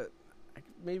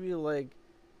maybe like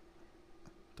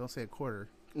Don't say a quarter.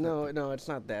 no, it's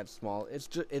not that small. It's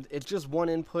just one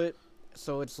input,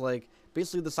 so it's like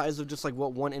basically the size of just like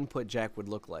what one input jack would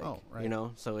look like. Oh, right. You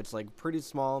know, so it's like pretty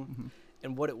small,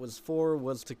 and what it was for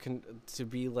was to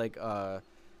be like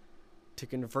to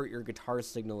convert your guitar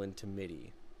signal into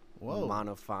MIDI, Whoa,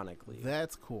 monophonically.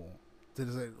 that's cool.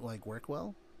 Does it like work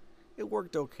well? It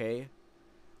worked okay,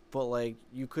 but like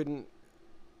you couldn't.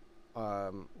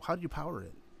 How do you power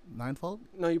it? 9-volt?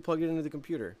 No, you plug it into the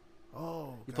computer.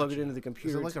 Oh, You plug it gotcha. into the Is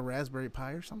computer. it like a Raspberry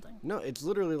Pi or something? No, it's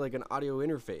literally like an audio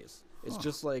interface. It's Huh.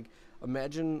 just like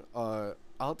imagine. I'll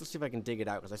have to see if I can dig it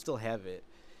out because I still have it.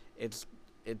 It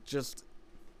just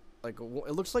like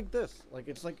it looks like this. Like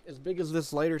it's like as big as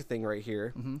this lighter thing right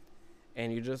here, Mm-hmm.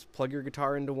 and you just plug your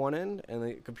guitar into one end, and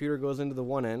the computer goes into the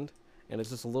one end, and it's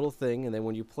just a little thing. And then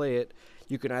when you play it,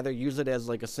 you can either use it as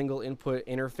like a single input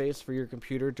interface for your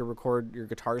computer to record your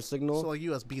guitar signal. So like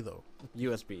USB though.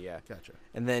 USB, yeah. Gotcha.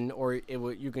 And then, or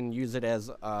you can use it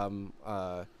as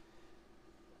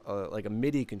like a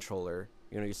MIDI controller.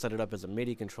 You know, you set it up as a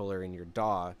MIDI controller in your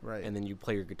DAW, Right. and then you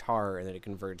play your guitar, and then it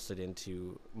converts it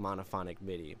into monophonic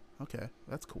MIDI. Okay,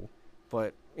 that's cool.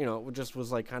 But you know, it just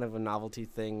was like kind of a novelty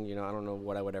thing. You know, I don't know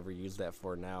what I would ever use that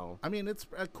for now. I mean, it's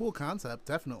a cool concept,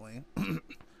 definitely.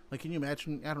 Like, can you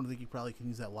imagine? I don't think you probably can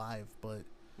use that live, but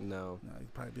No,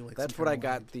 it'd probably be like. that's some what I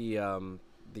kind of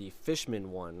got the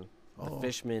Fishman one. The Oh,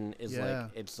 Fishman is yeah.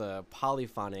 like it's a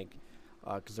polyphonic,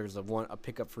 because there's a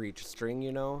pickup for each string,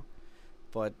 you know.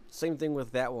 But same thing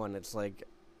with that one. It's like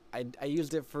I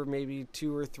used it for maybe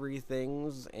 2 or 3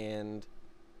 things, and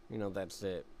you know that's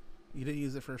it. You didn't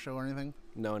use it for a show or anything?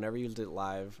 No, never used it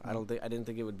live. I Mm. didn't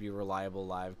think it would be reliable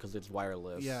live because it's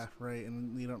wireless. Yeah, right.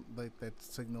 And you don't like that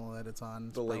signal that it's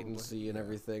on. The latency and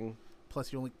everything.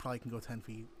 Plus, you only probably can go 10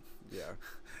 feet. Yeah.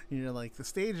 You're like, the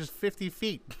stage is 50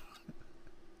 feet.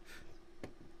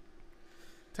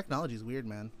 Technology's weird,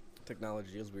 man.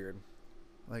 Technology is weird.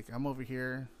 Like, I'm over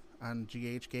here on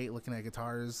GH Gate looking at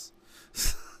guitars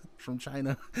from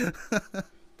China. But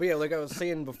yeah, like I was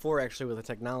saying before, actually, with the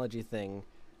technology thing,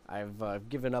 I've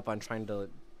given up on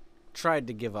tried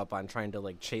to give up on trying to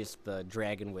like chase the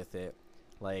dragon with it.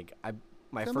 Like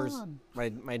my Come first on. my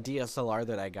DSLR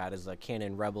that I got is a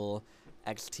Canon Rebel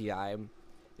XTI.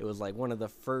 It was like one of the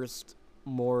first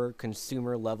more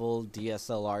consumer level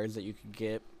DSLRs that you could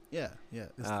get. Yeah,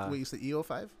 yeah. Wait, you said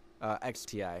EO5?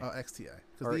 XTI Oh, XTI.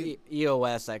 'Cause or the-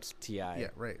 EOS XTI. yeah,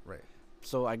 right.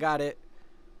 So I got it,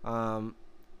 and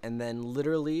then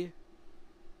literally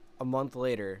a month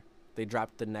later, they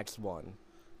dropped the next one.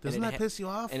 Doesn't it that piss you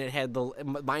off? And it had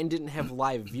mine didn't have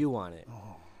live view on it,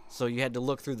 Oh, so you had to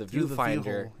look through the Through the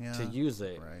viewfinder view hole, to yeah. use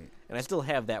it. right. And I still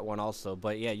have that one also,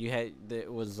 but yeah,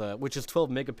 it was which is 12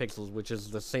 megapixels, which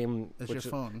is the same It's your which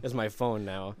phone. is my phone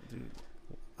now. Dude,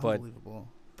 But- unbelievable.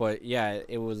 But yeah,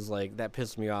 it was like that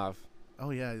pissed me off.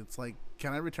 Oh, yeah. It's like,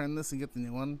 can I return this and get the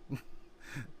new one?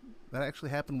 That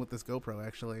actually happened with this GoPro,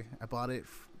 actually. I bought it,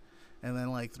 and then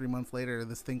like 3 months later,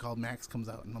 this thing called Max comes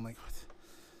out, and I'm like,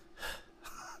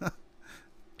 what?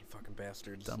 You fucking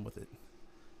bastards. Done with it.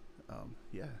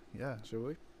 Yeah. Should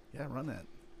we? Yeah, run that.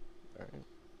 All right.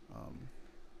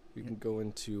 We Yeah. can go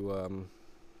into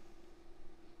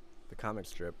the comic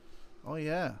strip. Oh,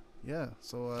 yeah.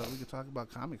 So we could talk about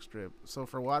comic strip. So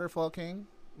for Waterfall King,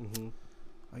 Mm-hmm.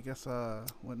 I guess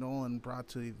what Nolan brought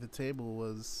to the table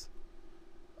was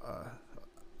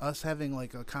us having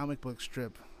like a comic book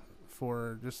strip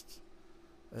for just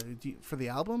for the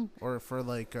album or for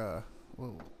like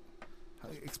well,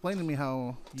 explain to me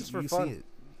how Just for you fun. see it.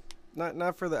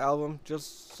 Not for the album,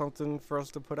 just something for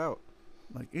us to put out.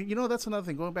 Like, you know, that's another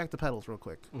thing. Going back to pedals real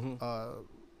quick. Mm-hmm.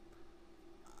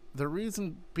 The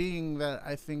reason being that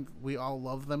I think we all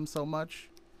love them so much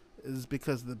is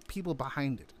because the people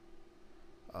behind it.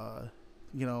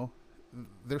 You know,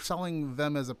 they're selling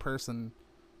them as a person,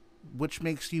 which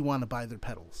makes you want to buy their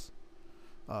pedals.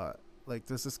 Like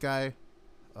there's this guy,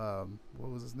 what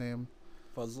was his name?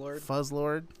 Fuzzlord.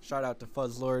 Fuzzlord. Shout out to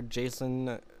Fuzzlord, Jason.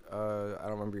 I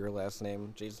don't remember your last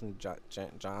name. Jason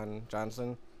John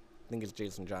Johnson. I think it's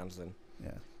Jason Johnson.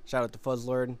 Yeah. Shout out to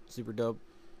Fuzzlord, super dope.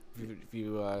 If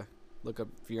you look up,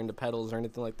 if you're into pedals or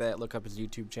anything like that, look up his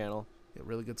YouTube channel. Yeah,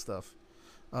 really good stuff.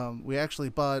 We actually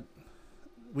bought,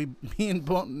 me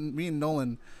and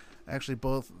Nolan actually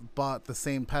both bought the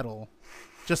same pedal,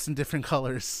 just in different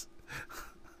colors.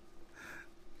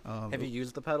 Have you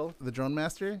used the pedal? The Drone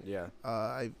Master? Yeah.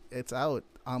 It's out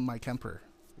on my Kemper.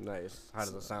 Nice. How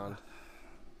does it sound?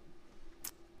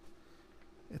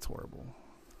 It's horrible.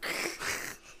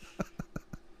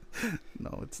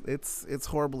 No, it's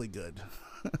horribly good.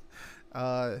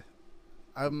 I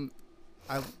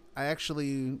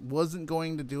actually wasn't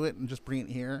going to do it and just bring it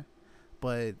here,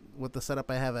 but with the setup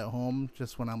I have at home,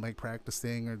 just when I'm like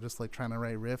practicing or just like trying to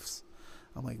write riffs,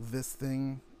 I'm like, this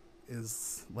thing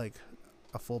is like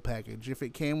a full package. If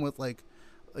it came with like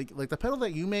the pedal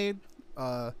that you made,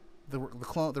 the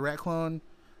rat clone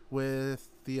with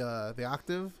the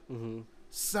octave,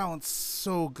 sounds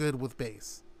so good with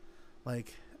bass.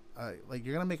 Like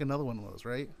you're gonna make another one of those,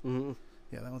 right? Mm-hmm.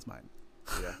 Yeah, that one's mine.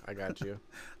 Yeah, I got you.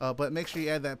 But make sure you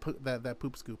add that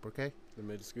poop scoop, okay? The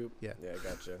mid scoop. Yeah. Yeah, I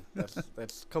got you.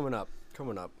 That's coming up.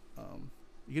 Coming up.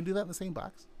 You can do that in the same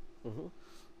box. Mm-hmm.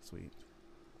 Sweet.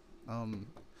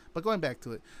 But going back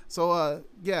to it, so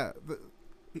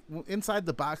inside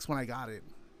the box when I got it,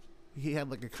 he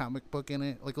had like a comic book in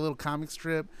it, like a little comic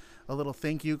strip, a little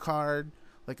thank you card,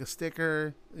 like a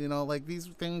sticker. You know, like these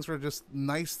things were just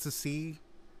nice to see.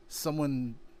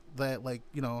 Someone that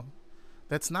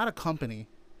that's not a company.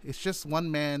 It's just one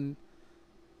man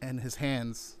and his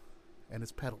hands and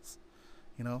his pedals.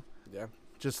 You know. Yeah.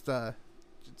 Just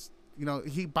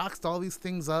he boxed all these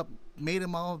things up, made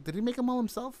them all. Did he make them all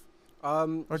himself?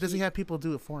 Or does he have people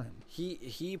do it for him?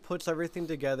 He puts everything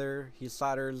together. He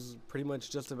solders pretty much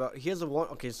just about. He has a one.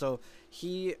 Okay, so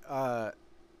he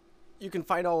you can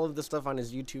find all of this stuff on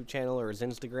his YouTube channel or his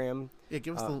Instagram. Yeah,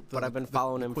 give us but I've been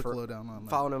following him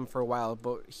for a while.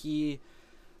 But he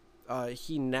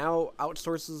now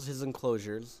outsources his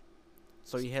enclosures.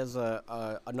 So he has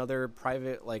another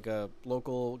private, like a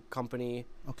local company.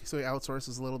 Okay, so he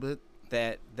outsources a little bit.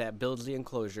 That builds the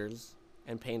enclosures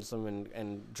and paints them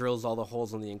and drills all the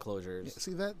holes in the enclosures. Yeah,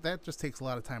 see, that just takes a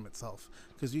lot of time itself,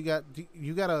 because you gotta do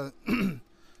you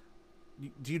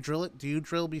drill it? Do you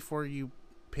drill before you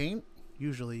paint?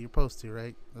 Usually you're supposed to,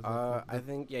 right? I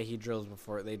think he drills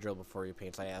before they drill before he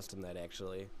paints. I asked him that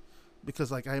actually.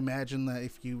 Because like I imagine that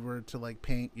if you were to like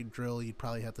paint, you'd drill, you'd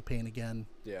probably have to paint again.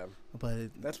 Yeah. But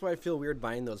that's why I feel weird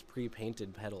buying those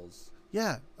pre-painted pedals.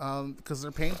 Yeah, because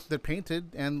they're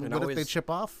painted, and what if they chip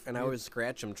off? And I always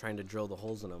scratch them trying to drill the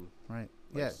holes in them. Right.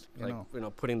 Like, yeah.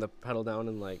 Putting the pedal down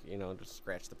and just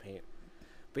scratch the paint.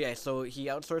 But yeah, so he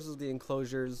outsources the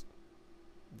enclosures,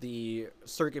 the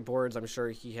circuit boards. I'm sure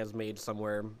he has made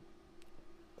somewhere,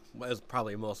 as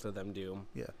probably most of them do.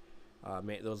 Yeah.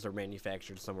 Those are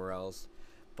manufactured somewhere else,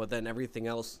 but then everything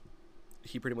else,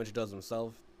 he pretty much does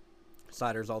himself.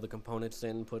 Solders all the components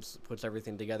in, puts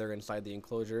everything together inside the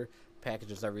enclosure,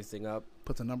 packages everything up,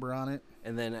 puts a number on it,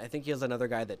 and then I think he has another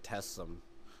guy that tests them.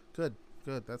 Good.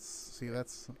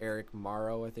 That's Eric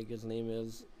Morrow, I think his name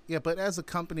is. Yeah, but as a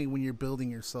company, when you're building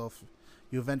yourself,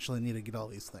 you eventually need to get all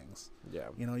these things. Yeah.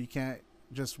 You can't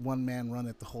just one man run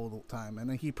it the whole time, and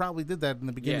he probably did that in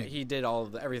the beginning. Yeah, he did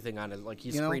everything on his,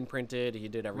 he screen printed. He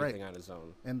did everything on his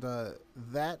own, and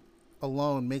that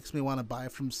alone makes me want to buy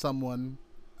from someone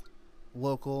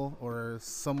local or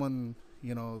someone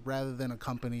rather than a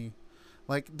company.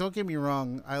 Like, don't get me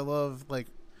wrong, I love like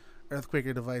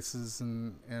Earthquaker devices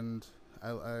and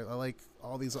I like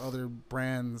all these other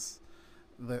brands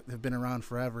that have been around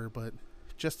forever, but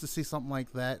just to see something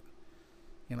like that,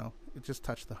 it just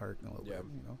touched the heart a little bit.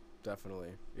 Definitely.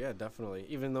 Yeah, definitely.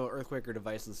 Even though Earthquaker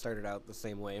devices started out the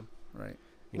same way. Right.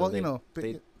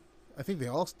 They I think they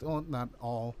all still, not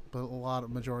all, but a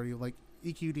majority, like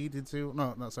EQD did too.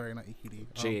 No, sorry, not EQD.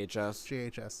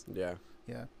 JHS. Yeah.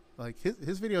 Yeah. Like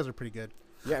his videos are pretty good.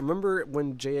 Yeah, I remember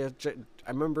when I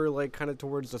remember like kind of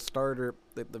towards the start or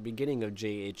the beginning of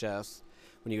JHS,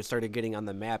 when you started getting on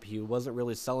the map, he wasn't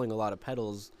really selling a lot of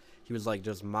pedals. He was like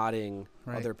just modding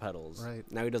other pedals. Right.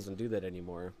 Now he doesn't do that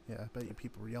anymore. Yeah, I bet you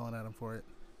people were yelling at him for it.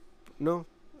 No.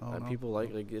 No? People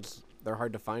they're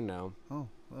hard to find now. Oh,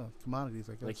 well, commodities,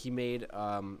 I guess. Like he made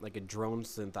like a drone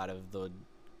synth out of the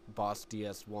Boss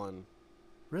DS1.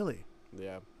 Really?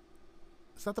 Yeah.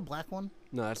 Is that the black one?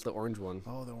 No, that's the orange one.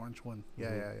 Oh, the orange one.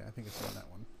 Yeah, yeah. I think it's on that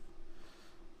one.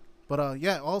 But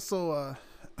also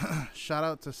shout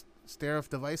out to Starif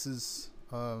Devices.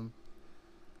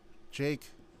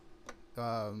 Jake,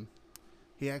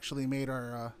 he actually made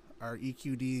our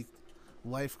EQD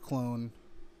Life clone,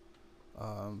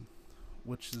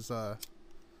 which is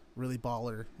really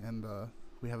baller, and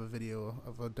we have a video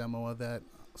of a demo of that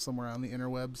somewhere on the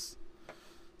interwebs.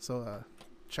 So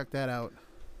check that out.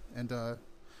 And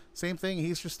same thing,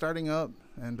 he's just starting up,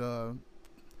 and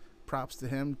props to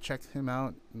him. Check him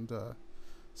out and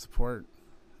support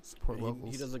Support He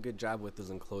locals. does a good job with his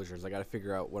enclosures. I got to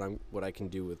figure out what I can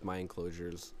do with my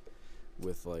enclosures,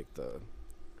 with like the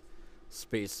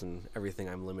space and everything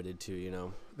I'm limited to. You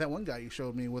know. That one guy you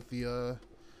showed me with the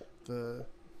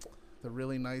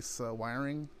really nice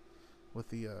wiring with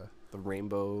the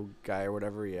rainbow guy or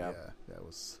whatever. Yeah. that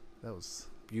was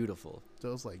Beautiful.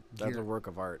 those like That's a gear, work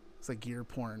of art. it's like gear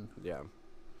porn. Yeah.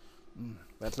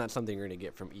 That's not something you're gonna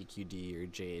get from EQD or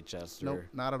JHS or. Nope,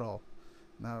 not at all.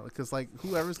 No, because like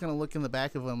whoever's gonna look in the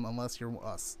back of them unless you're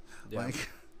us. Yeah. Like,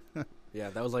 Yeah,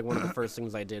 that was like one of the first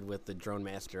things I did with the Drone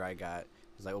Master I got.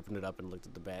 Is I opened it up and looked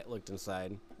at the back, looked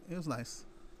inside. it was nice,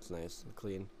 It's nice, and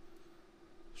clean.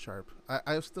 sharp.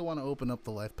 I still want to open up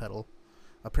the life pedal.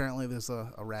 Apparently, there's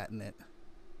a rat in it.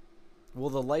 Well,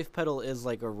 the life pedal is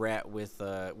like a rat with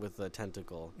a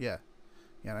tentacle Yeah,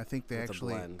 and I think they With a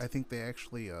actually,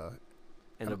 blend.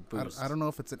 and a boost. I don't know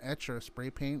if it's an etch or a spray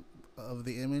paint of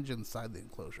the image inside the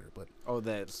enclosure, but Oh,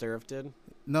 that Seraph did.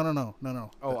 no.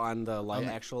 Oh, on the the-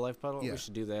 actual life pedal. yeah. We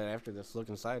should do that after this. Look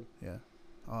inside. Yeah.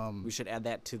 We should add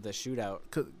that to the shootout.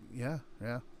 Yeah.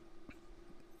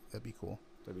 That'd be cool.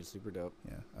 That'd be super dope.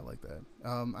 Yeah, I like that.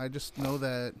 I just know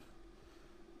that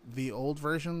the old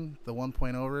version, the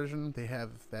 1.0 version, they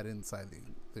have that inside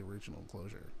the original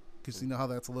enclosure. Because you know how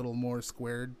that's a little more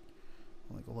squared,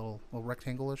 like a little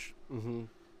rectangle-ish. Mm-hmm.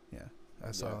 Yeah,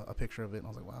 I saw Yeah. a picture of it and I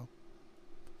was like, wow.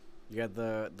 You got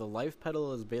the life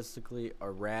pedal is basically a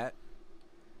rat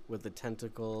with a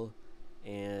tentacle,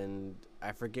 and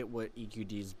I forget what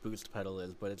EQD's boost pedal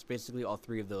is, but it's basically all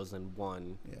three of those in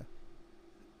one. Yeah.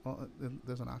 Well,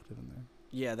 there's an octave in there.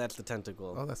 Yeah, that's the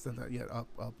tentacle. Oh, that's yeah, up,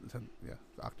 yeah,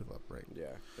 octave up, right?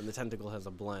 Yeah, and the tentacle has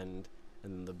a blend,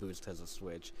 and then the boost has a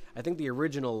switch. I think the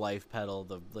original life pedal,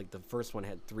 the first one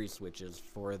had 3 switches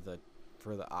for the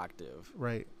octave.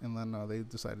 Right, and then they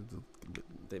decided to,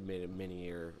 They made a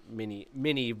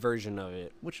mini version of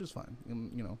it, which is fine,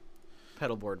 and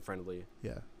pedal board friendly.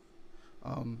 yeah.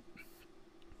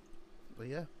 But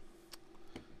yeah,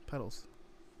 pedals.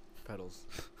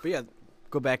 But yeah,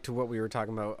 go back to what we were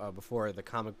talking about before, the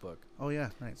comic book. Oh yeah,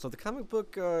 right. So the comic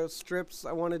book strips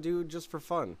I want to do just for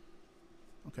fun.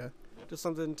 Okay. Just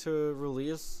something to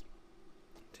release,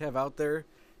 to have out there.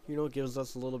 Gives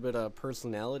us a little bit of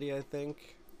personality, I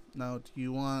think. Now, do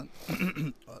you want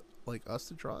like us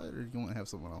to draw it, or do you want to have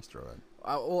someone else draw it?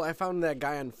 Well, I found that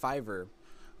guy on Fiverr.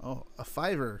 Oh, a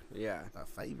 $5. Yeah. A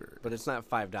 $5. But it's not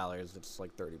 $5. It's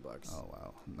like $30. Oh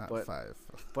wow, not But- 5.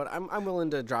 But I'm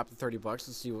willing to drop the $30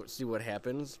 to see what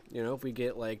happens. If we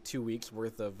get like 2 weeks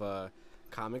worth of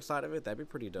comics out of it, that'd be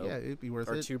pretty dope. Yeah, it'd be worth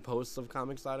Or it. 2 posts of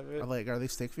comics out of it. Are they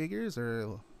stick figures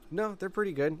or? No, they're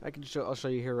pretty good. I'll show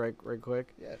you here right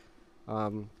quick. Yeah.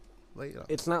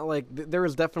 It's not like there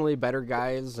was definitely better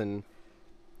guys and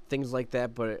things like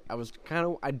that, but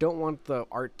I don't want the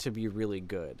art to be really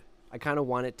good. I kind of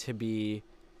want it to be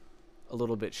a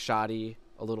little bit shoddy,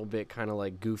 a little bit kind of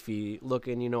like goofy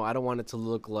looking. I don't want it to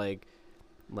look like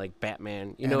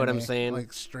Batman. You know what I'm Anime, saying?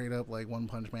 Like straight up like One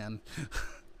Punch Man.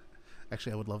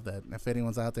 Actually, I would love that. If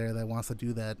anyone's out there that wants to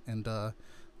do that and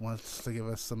wants to give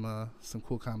us some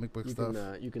cool comic book stuff,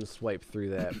 you can swipe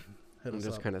through that hit and us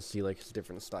just up. kind of see like his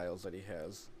different styles that he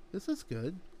has. This is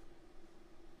good.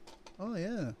 Oh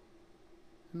yeah, they're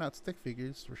not stick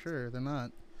figures for sure. They're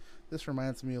not. This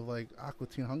reminds me of like Aqua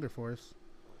Teen Hunger Force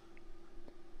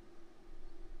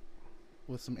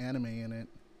with some anime in it.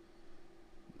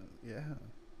 Yeah,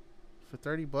 for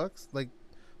 $30, like,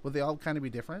 would they all kind of be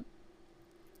different?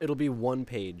 It'll be 1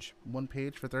 page, One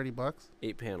page for $30,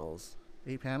 8 panels.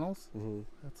 8 panels. Mm-hmm.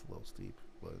 That's a little steep,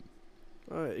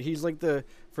 but He's like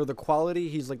for the quality,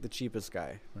 he's like the cheapest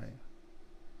guy. right.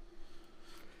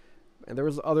 And there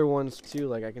was other ones too,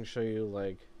 like I can show you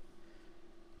like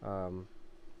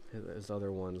his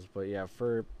other ones, but yeah,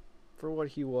 for what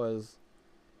he was,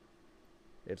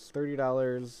 it's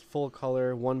 $30, full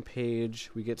color, 1 page.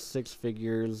 We get 6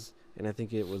 figures, and I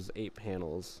think it was 8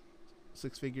 panels.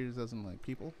 6 figures doesn't like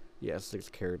people. Yeah, 6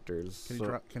 characters.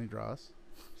 Can he draw us?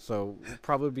 So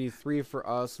probably be 3 for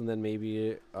us, and then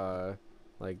maybe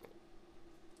like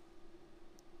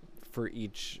for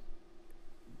each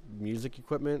music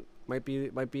equipment might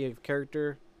be a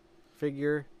character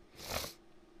figure.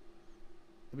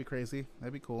 That'd be crazy.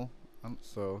 That'd be cool.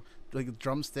 So Like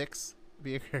drumsticks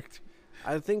be a character.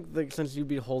 I think that since you'd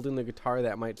be holding the guitar,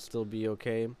 that might still be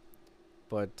okay.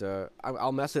 But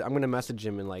I'm gonna message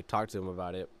him and like talk to him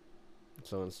about it,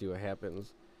 and see what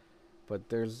happens. But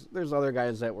there's other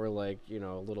guys that were like a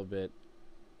little bit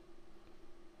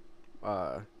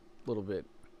On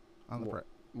the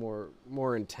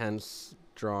more intense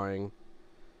drawing.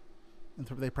 and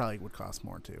they probably would cost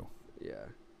more too. Yeah,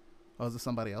 Oh, is this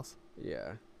somebody else?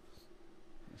 yeah.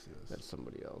 see this. That's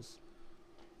somebody else.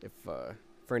 If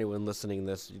for anyone listening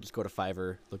to this, you just go to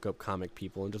Fiverr, look up comic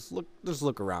people, and just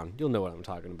look around. You'll know what I'm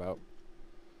talking about.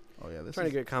 Oh yeah, this Trying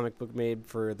is to get a comic book made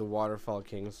for the Waterfall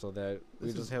King so that we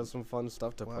This just is- have some fun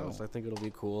stuff to wow. post. I think it'll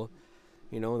be cool,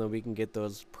 and then we can get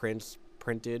those prints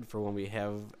printed for when we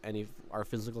have our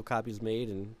physical copies made,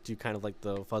 and do kind of like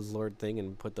the Fuzzlord thing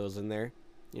and put those in there.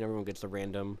 Everyone gets a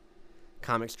random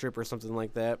comic strip or something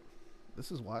like that.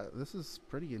 this is why this is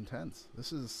pretty intense.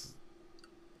 This is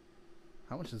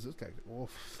how much does this guy? Well,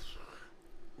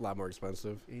 A lot more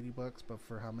expensive. $80, but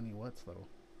for how many what's though?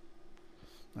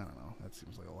 I don't know. That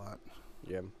seems like a lot.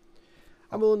 Yeah.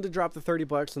 I'm willing to drop the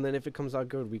 $30, and then if it comes out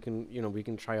good, we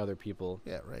can try other people.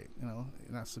 Yeah, right. You're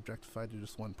not subjectified to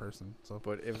just one person. So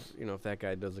But if that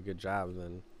guy does a good job,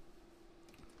 then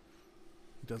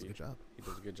he does a good job. he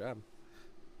does a good job.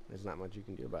 There's not much you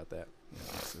can do about that. Yeah,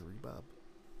 that's a rebob.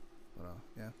 But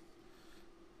yeah.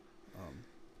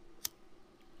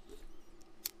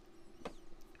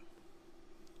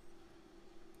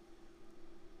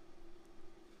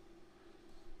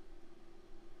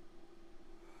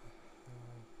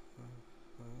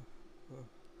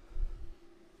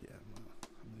 Yeah, I'm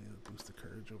gonna need a boost of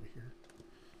courage over here.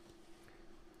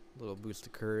 Little boost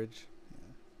of courage.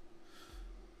 Yeah.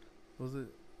 Was it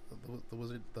the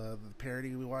Wizard the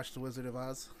parody we watched, The Wizard of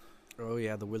Oz? Oh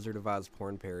yeah, the Wizard of Oz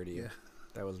porn parody. Yeah.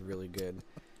 That was really good.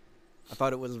 I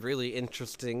thought it was really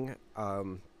interesting.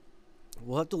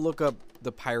 We'll have to look up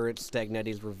the Pirates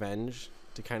Stagnetti's Revenge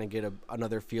to kind of get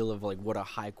another feel of like what a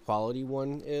high quality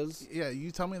one is. Yeah,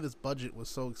 you tell me this budget was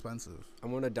so expensive.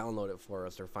 I'm gonna download it for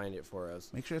us or find it for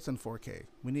us. Make sure it's in 4K.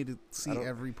 We need to see don't-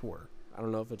 every pore. I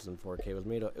don't know if it's in 4K. It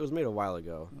was made a while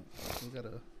ago. We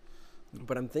gotta.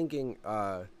 But I'm thinking,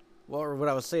 well, what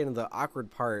I was saying, the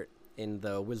awkward part in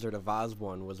the Wizard of Oz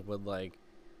one was with like,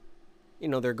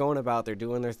 they're going about, they're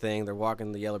doing their thing, they're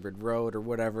walking the Yellow Brick Road or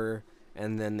whatever,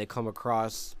 and then they come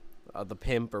across the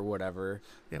pimp or whatever.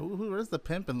 Yeah, where's the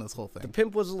pimp in this whole The thing?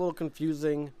 pimp was a little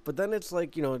confusing, but then it's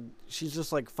like, she's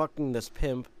just like fucking this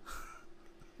pimp.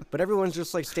 But everyone's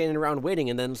just like standing around waiting,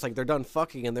 and then it's like they're done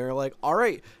fucking, and they're like, "All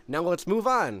right, now let's move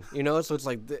on." So it's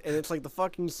like, and it's like the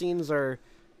fucking scenes are,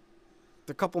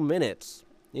 they're a couple minutes,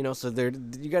 So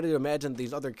you got to imagine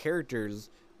these other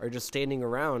characters are just standing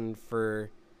around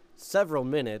for several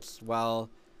minutes while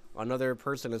another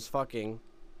person is fucking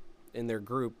in their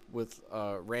group with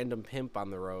a random pimp on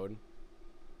the road,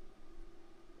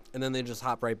 and then they just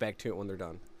hop right back to it when they're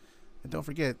done. And don't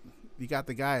forget, you got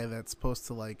the guy that's supposed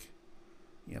to like,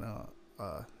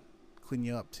 clean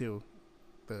you up too.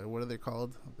 What are they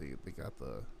called? They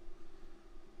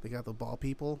got the ball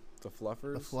people, The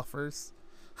fluffers. the fluffers,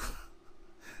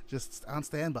 just on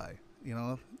standby.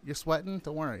 You're sweating.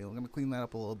 Don't worry, we're gonna clean that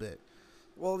up a little bit.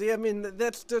 Well, yeah, I mean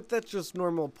that's just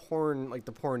normal porn, like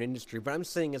the porn industry. But I'm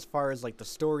saying as far as like the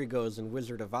story goes in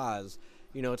Wizard of Oz,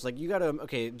 it's like you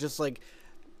gotta just like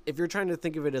if you're trying to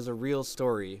think of it as a real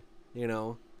story,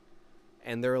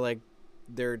 and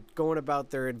they're going about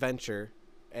their adventure,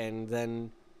 and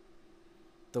then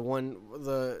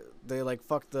they like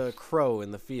fuck the crow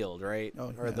in the field, right?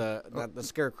 Oh, or yeah. the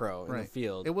scarecrow in the Right.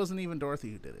 field. It wasn't even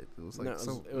Dorothy who did it. It was like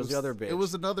No, it was the other bitch. It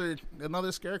was another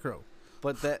scarecrow.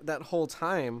 But that whole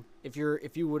time, if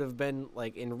you would have been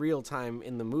like in real time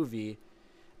in the movie,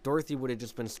 Dorothy would have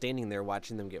just been standing there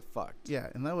watching them get fucked. Yeah,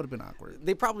 and that would have been awkward.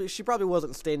 She probably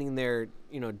wasn't standing there,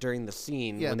 during the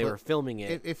scene Yeah, when they but were filming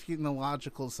it. If you, in the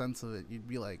logical sense of it, you'd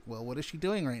be like, well, what is she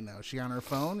doing right now? Is she on her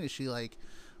phone? Is she like,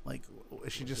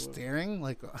 is she just staring?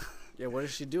 Like, Yeah, what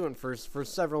is she doing for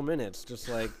several minutes? Just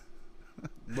like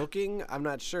looking? I'm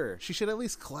not sure. she should at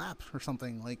least clap or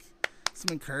something, like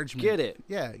some encouragement. Get it?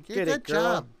 Yeah, Get good it,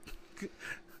 girl. job.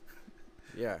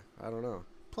 Yeah, I don't know.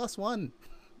 +1.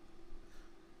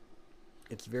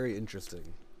 It's very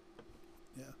interesting.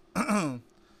 Yeah.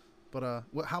 But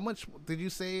how much did you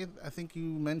say? I think you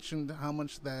mentioned how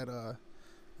much that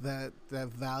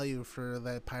value for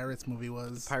that Pirates movie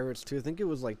was. Pirates 2, I think it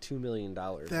was like $2 million.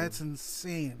 That's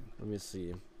insane. Let me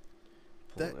see.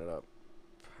 Pulling it up.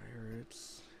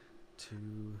 Pirates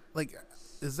 2. Like,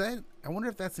 is that? I wonder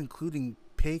if that's including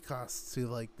pay costs to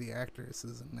like the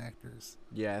actresses and actors.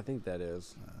 Yeah, I think that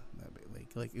is. That'd be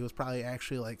like it was probably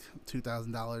actually like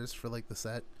 $2,000 for like the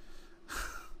set.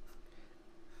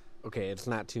 Okay, it's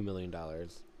not $2 million.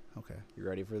 Okay. You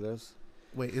ready for this?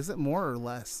 Wait, is it more or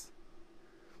less?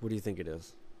 What do you think it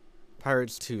is?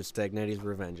 Pirates 2, Stagnetti's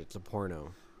Revenge. It's a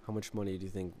porno. How much money do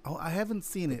you think? Oh, I haven't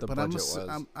seen it, the but budget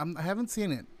was? I haven't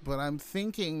seen it, but I'm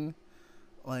thinking,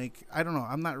 like, I don't know.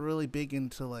 I'm not really big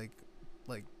into like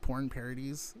porn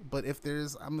parodies, but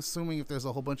I'm assuming if there's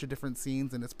a whole bunch of different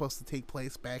scenes and it's supposed to take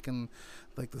place back in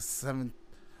like the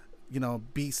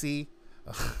BC.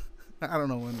 I don't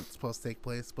know when it's supposed to take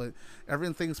place, but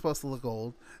everything's supposed to look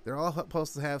old. They're all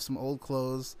supposed to have some old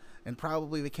clothes, and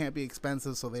probably they can't be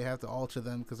expensive, so they have to alter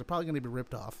them because they're probably going to be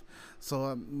ripped off.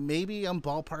 So maybe I'm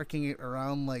ballparking it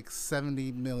around like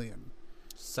 70 million.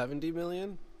 70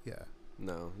 million? Yeah.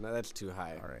 No, that's too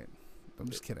high. All right. I'm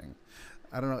just kidding.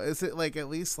 I don't know. Is it like at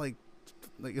least like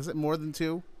is it more than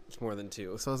 2? It's more than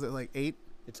 2. So is it like 8?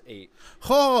 It's 8.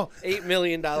 Oh! $8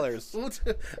 million.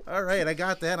 All right, I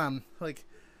got that on like.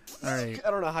 All right.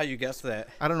 I don't know how you guessed that.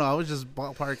 I don't know. I was just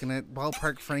ballparking it.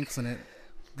 Ballpark Franks in it.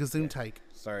 Gazoon tyke.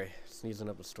 Sorry, sneezing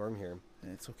up a storm here.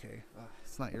 It's okay.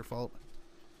 It's not your fault.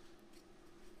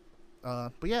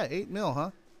 But yeah, 8 mil,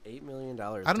 huh? $8 million.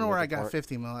 I don't know where I got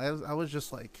 50 mil. I was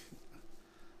just like,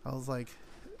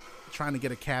 trying to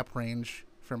get a cap range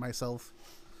for myself.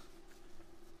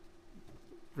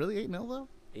 Really, 8 mil though?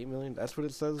 8 million. That's what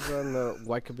it says on the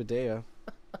Wikipedia.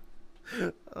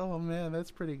 Oh man,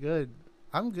 that's pretty good.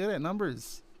 I'm good at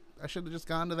numbers. I should have just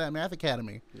gone to that math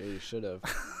academy. Yeah, you should have.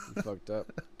 You fucked up.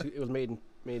 It was made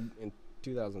in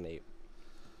 2008,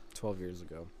 12 years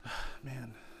ago.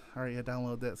 Man, all right, yeah,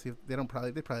 download that. See if they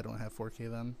probably don't have 4K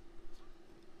then.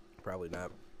 Probably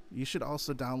not. You should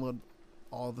also download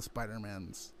all the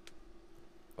Spider-Mans.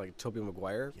 Like Tobey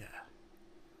Maguire? Yeah.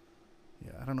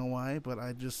 Yeah, I don't know why, but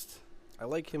I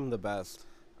like him the best.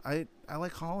 I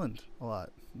like Holland a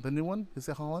lot. The new one? Is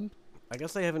it Holland? I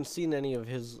guess I haven't seen any of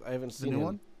his. I haven't seen the new him.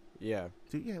 one. Yeah.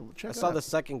 Dude, yeah, check I it saw out. the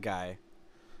second guy.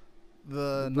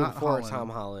 The not before Holland. Tom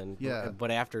Holland. Yeah. But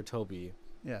after Toby.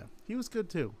 Yeah, he was good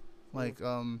too. Like,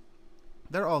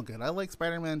 they're all good. I like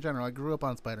Spider-Man in general. I grew up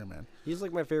on Spider-Man. He's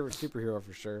like my favorite superhero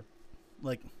for sure.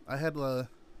 Like, I had an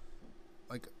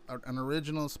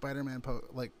original Spider-Man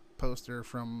poster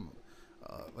from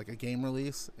like a game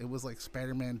release. It was like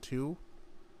Spider-Man 2.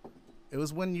 It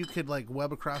was when you could like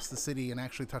web across the city and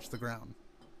actually touch the ground.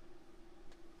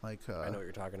 Like I know what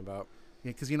you're talking about.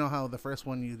 Yeah, because you know how the first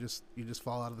one you just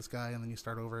fall out of the sky and then you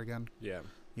start over again. Yeah.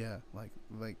 Yeah, like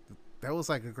that was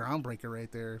like a groundbreaker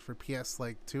right there for PS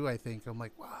 2. I think I'm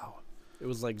like, wow. It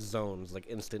was like zones, like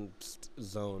instant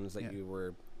zones that you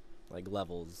were like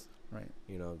levels. Right.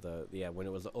 You know when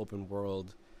it was the open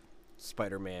world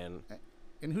Spider-Man.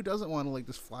 And who doesn't want to like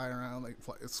just fly around, like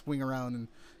swing around and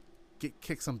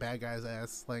kick some bad guy's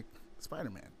ass like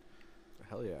Spider-Man?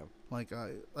 Hell yeah. Like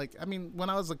I mean, when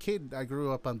I was a kid, I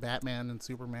grew up on Batman and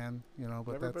Superman,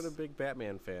 but Never been a big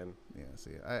Batman fan. Yeah,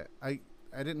 see, I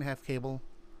didn't have cable,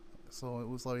 so it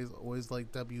was always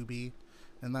like WB,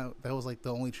 and that was like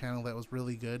the only channel that was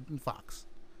really good, and Fox.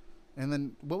 And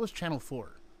then what was Channel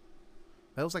 4?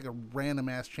 That was like a random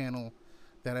ass channel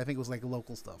that I think was like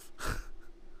local stuff.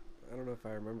 I don't know if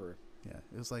I remember. Yeah,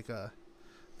 it was like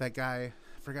that guy,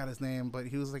 I forgot his name, but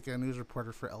he was like a news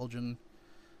reporter for Elgin.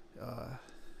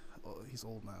 He's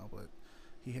old now, but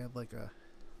he had like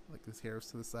his hairs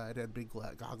to the side, had big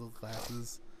goggle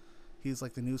glasses. He's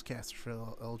like the newscaster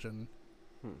for Elgin.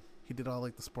 He did all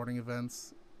like the sporting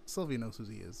events. Sylvia knows who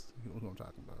he is, who I'm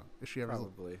talking about. If she ever,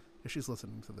 Probably. If she's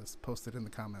listening to this, post it in the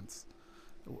comments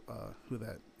who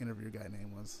that interview guy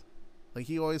name was. Like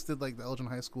he always did like the Elgin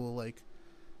High School like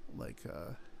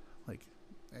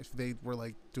if they were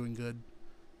like doing good,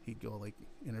 he'd go like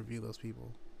interview those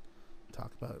people,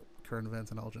 talk about current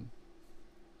events in Elgin.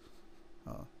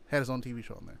 Had his own TV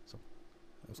show on there, so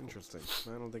that was cool. Interesting.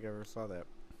 I don't think I ever saw that.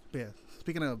 But yeah,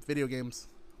 speaking of video games,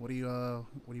 what are you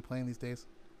playing these days?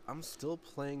 I'm still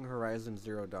playing Horizon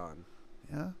Zero Dawn.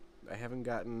 Yeah, I haven't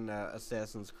gotten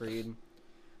Assassin's Creed.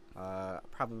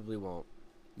 Probably won't.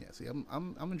 yeah. See,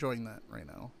 I'm enjoying that right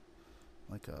now,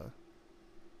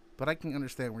 but I can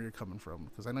understand where you're coming from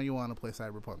because I know you want to play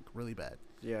Cyberpunk really bad.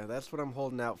 Yeah, that's what I'm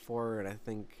holding out for, and I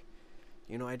think,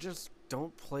 I just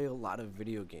don't play a lot of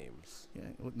video games. Yeah,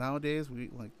 nowadays we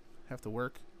have to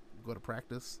work, go to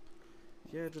practice.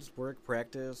 Yeah, just work,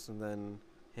 practice, and then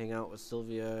hang out with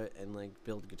Sylvia and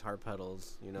build guitar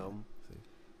pedals, Yeah,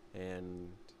 see. and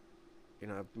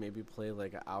maybe play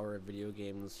an hour of video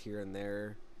games here and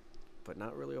there, but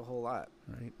not really a whole lot.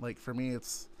 Right, like for me,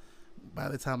 it's by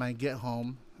the time I get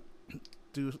home,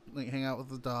 hang out with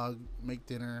the dog, make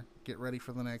dinner, get ready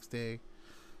for the next day.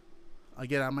 I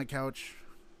get on my couch,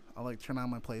 I'll turn on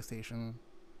my PlayStation,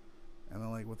 and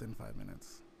then within 5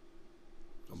 minutes,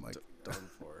 I'm done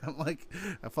for.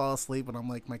 I fall asleep and I'm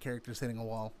my character's hitting a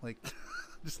wall,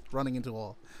 just running into a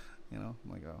wall. I'm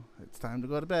like, oh, it's time to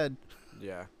go to bed.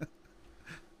 Yeah,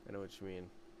 I know what you mean.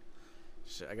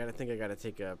 Shit, I gotta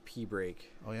take a pee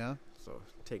break. Oh yeah. So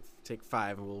take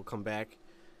 5, and we'll come back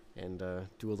and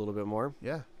do a little bit more.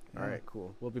 Yeah. All right,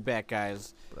 cool. We'll be back,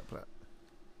 guys. But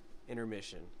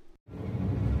Intermission.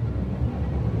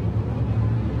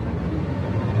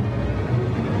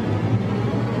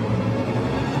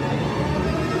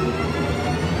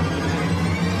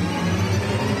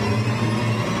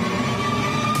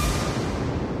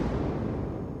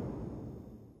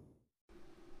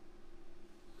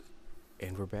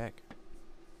 And we're back.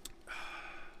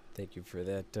 Thank you for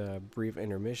that brief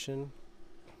intermission.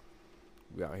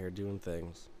 We out here doing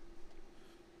things.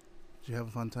 Did you have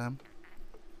a fun time?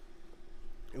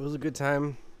 It was a good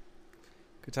time.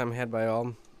 Good time had by all.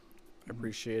 I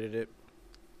appreciated it.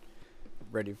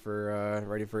 Ready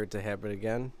for it to happen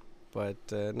again, but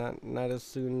not as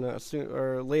soon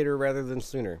or later rather than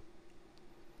sooner.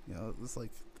 You know, it's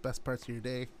like the best parts of your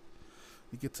day.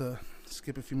 You get to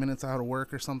skip a few minutes out of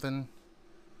work or something.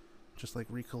 Just like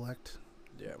recollect.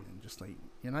 Yeah. And just like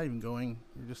you're not even going.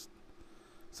 You're just.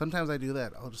 Sometimes I do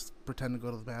that. I'll just pretend to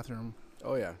go to the bathroom.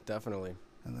 Oh yeah, definitely.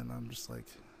 And then I'm just like,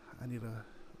 I need to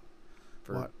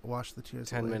wash the tears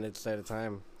 10 away. minutes at a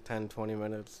time. 10, 20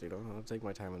 minutes. You know, I'll take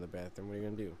my time in the bathroom. What are you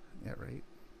gonna do? Yeah, right.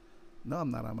 No,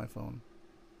 I'm not on my phone.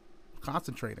 I'm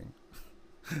concentrating.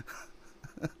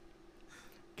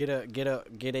 Get a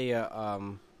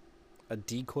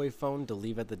decoy phone to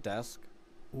leave at the desk.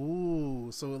 Ooh,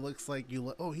 so it looks like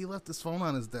you. He left his phone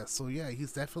on his desk. So yeah,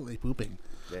 he's definitely pooping.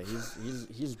 Yeah,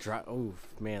 he's dry. Oh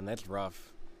man, that's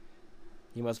rough.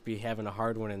 He must be having a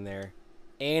hard one in there,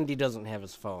 and he doesn't have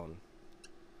his phone.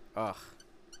 Ugh.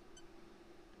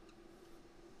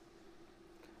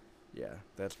 Yeah,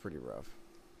 that's pretty rough.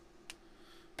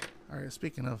 All right,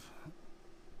 speaking of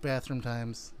bathroom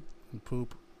times and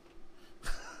poop,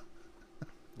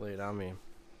 Lay it on me.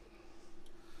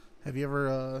 have you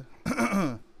ever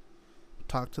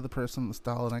talked to the person in the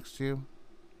stall next to you?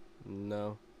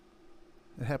 No,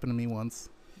 It happened to me once.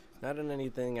 not in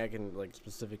anything I can like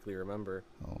specifically remember.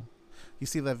 Oh, you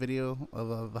see that video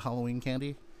of the Halloween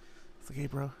candy? It's like, hey,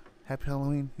 bro, happy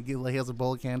Halloween. He has a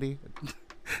bowl of candy,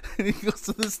 and he goes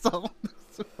to the stall.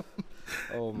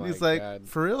 Oh my He's like, god,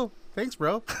 for real? Thanks,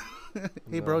 bro.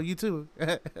 Hey, No. bro, you too.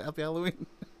 Happy Halloween.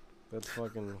 that's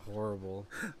fucking horrible.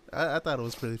 I thought it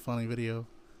was a pretty funny video.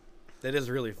 That is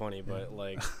really funny, but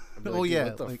like, I'd be Oh, like, dude, yeah,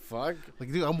 what the like- fuck?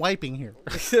 Like, dude, I'm wiping here.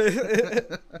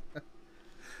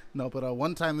 No, but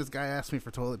one time this guy asked me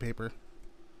for toilet paper.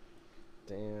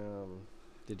 Damn.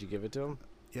 Did you give it to him?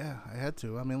 Yeah, I had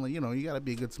to. I mean, like, you know, you gotta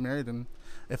be a good Samaritan.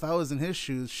 If I was in his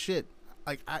shoes, shit,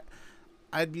 like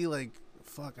I'd be like,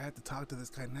 fuck, I have to talk to this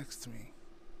guy next to me.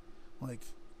 Like,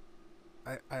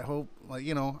 I hope, like,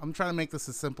 you know, I'm trying to make this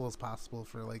as simple as possible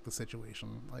for like the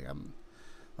situation. Like,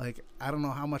 I don't know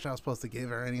how much I was supposed to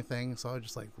give or anything, so I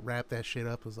just like wrap that shit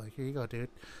up. I was like, here you go, dude.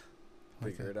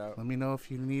 Figure it out. Let me know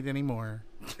if you need any more.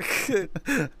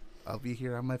 I'll be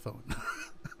here on my phone.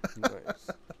 Nice.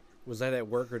 Was that at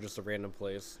work or just a random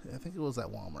place? I think it was at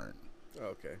Walmart. Oh,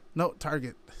 okay. No,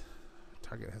 Target.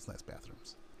 Target has nice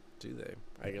bathrooms. Do they?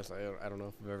 I guess I don't know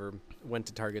if I've ever went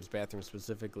to Target's bathroom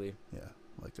specifically. Yeah,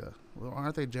 like well,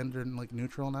 aren't they gender like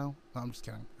neutral now? No, I'm just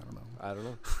kidding. I don't know. I don't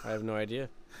know. I have no idea.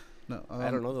 No, I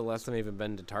don't know the last time I've even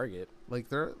been to Target. Like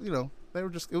they're, you know, it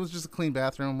was just a clean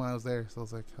bathroom when I was there, so I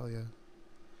was like, hell yeah.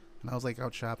 And I was like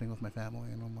out shopping with my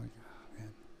family, and I'm like, oh, man,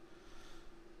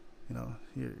 you know,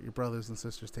 your brothers and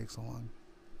sisters take so long.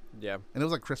 Yeah. And it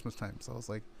was like Christmas time, so I was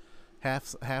like,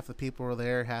 half the people were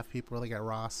there, half people were like at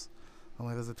Ross. I'm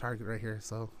like, there's a Target right here,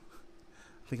 so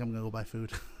I think I'm gonna go buy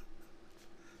food.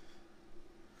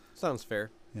 Sounds fair.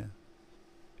 Yeah.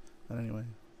 But anyway,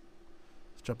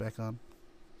 let's jump back on.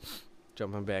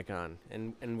 Jumping back on,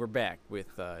 and we're back with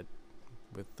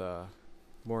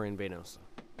Maureen Benosa.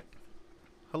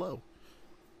 Hello.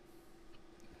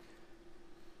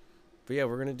 But yeah,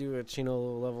 we're gonna do a Chino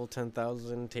level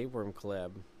 10,000 tapeworm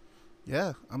collab.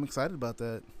 Yeah, I'm excited about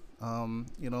that.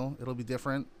 You know, it'll be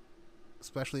different,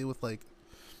 especially with like,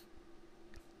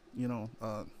 you know,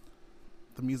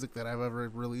 the music that I've ever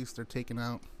released or taken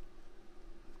out.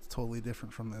 It's totally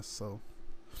different from this, so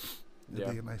it'll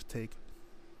Yeah. be a nice take.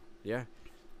 Yeah,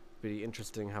 be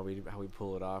interesting how we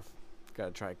pull it off. Got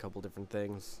to try a couple different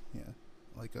things. Yeah,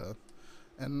 like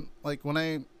and like when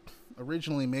I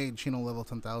originally made Chino Level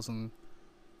 10,000,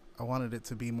 I wanted it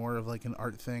to be more of like an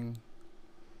art thing,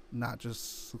 not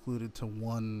just secluded to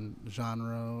one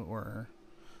genre, or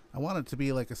I want it to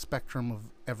be like a spectrum of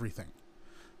everything.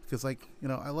 Because, like, you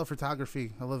know, I love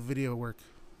photography, I love video work,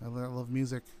 I love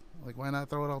music. Like, why not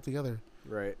throw it all together?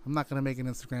 Right. I'm not gonna make an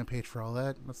Instagram page for all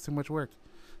that. That's too much work.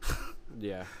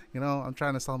 Yeah. You know, I'm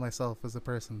trying to sell myself as a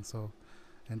person, so,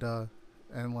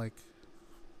 and like,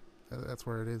 that's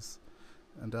where it is.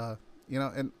 And you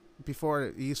know, and before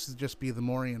it used to just be the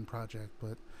Morian project,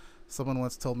 but someone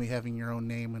once told me having your own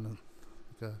name and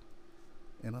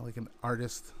like an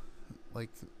artist like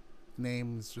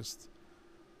name is just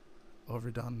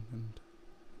overdone and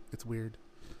it's weird.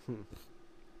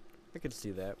 I could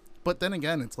see that. But then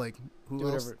again, it's like Do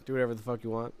whatever the fuck you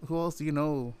want. who else do you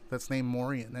know that's named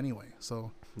Morian anyway?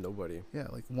 So Nobody. yeah,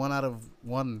 like one out of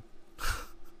one.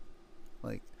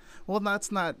 Like, well,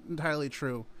 that's not entirely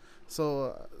true.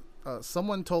 So,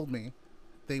 someone told me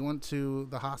they went to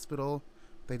the hospital.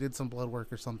 They did some blood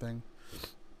work or something.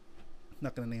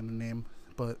 Not gonna name the name,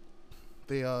 but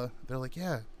they're like,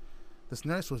 yeah, this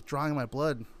nurse was drawing my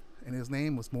blood, and his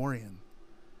name was Morian.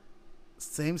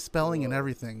 Same spelling and Whoa.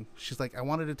 everything. She's like, I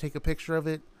wanted to take a picture of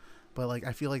it, but like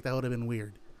I feel like that would have been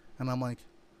weird. And I'm like,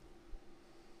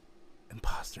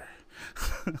 imposter.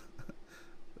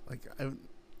 Like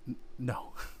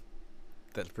no.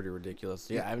 That's pretty ridiculous.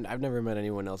 Yeah, I've never met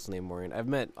anyone else named Maureen. I've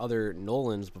met other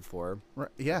Nolans before. Right,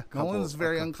 yeah, Couple- Nolan's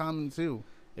very a cou- uncommon too.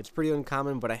 It's pretty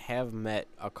uncommon, but I have met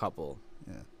a couple.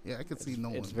 Yeah, I could see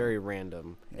Nolan. It's very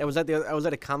random. Yeah. I was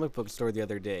at a comic book store the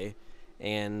other day,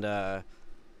 and the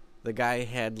guy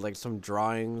had like some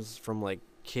drawings from like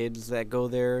kids that go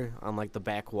there on like the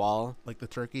back wall. like the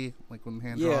turkey, like when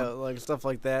hand Yeah, drawn. like stuff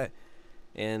like that.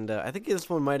 And I think this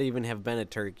one might even have been a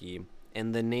turkey,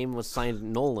 and the name was signed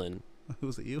Nolan.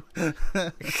 Who's it? You?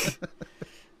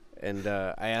 And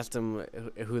I asked him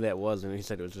who that was, and he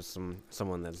said it was just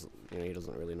someone that's he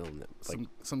doesn't really know him. Like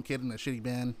some kid in a shitty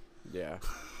band. yeah,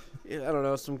 yeah, I don't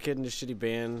know, some kid in a shitty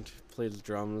band plays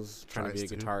drums, trying to be a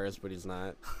Tries to. guitarist, but he's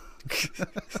not.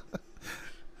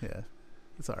 Yeah,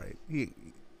 it's all right.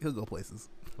 He'll go places.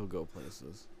 He'll go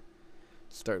places.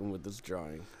 Starting with this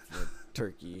drawing, of a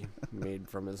turkey made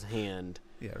from his hand.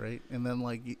 Yeah, right. And then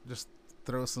like you just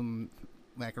throw some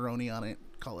macaroni on it.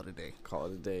 Call it a day. Call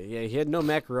it a day. Yeah, he had no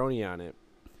macaroni on it.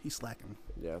 He's slacking.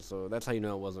 Yeah, so that's how you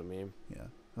know it wasn't me. Yeah.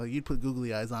 Well, you'd put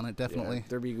googly eyes on it, definitely. Yeah,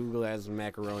 there'd be Google as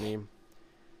macaroni.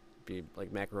 Be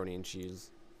like macaroni and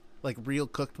cheese. Like real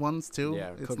cooked ones too.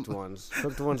 Yeah, It's cooked ones.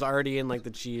 Cooked ones already in like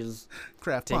the cheese,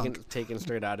 Craft taken punk. taken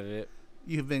straight out of it.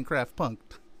 You've been craft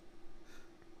punked.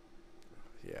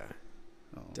 Yeah,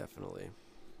 Oh. definitely.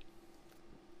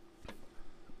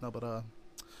 No, but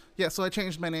yeah. So I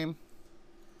changed my name.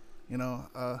 You know,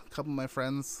 a couple of my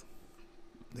friends,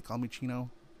 they call me Chino,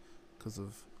 because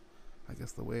of, I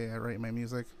guess, the way I write my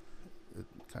music. It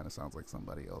kind of sounds like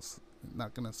somebody else.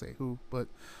 Not gonna say who, but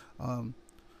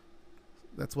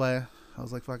that's why I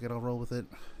was like, fuck it, I'll roll with it.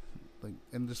 Like,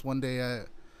 and just one day,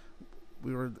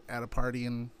 we were at a party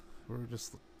and we were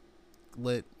just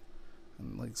lit,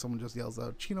 and like someone just yells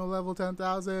out, "Chino level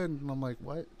 10,000," and I'm like,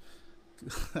 what?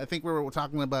 I think we were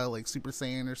talking about like Super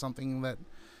Saiyan or something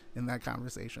in that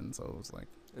conversation. So it was like,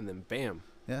 And then bam,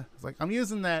 yeah, it's like I'm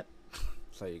using that.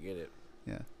 that's how you get it.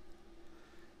 Yeah.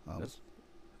 That's-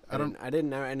 I don't.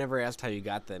 I never asked how you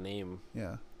got that name.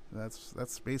 Yeah, that's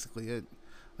basically it.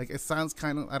 Like it sounds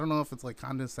kind of. I don't know if it's like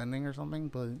condescending or something,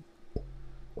 but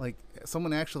like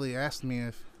someone actually asked me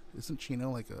if isn't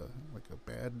Chino like a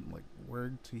bad like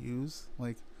word to use?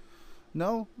 Like,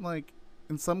 no, like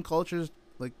in some cultures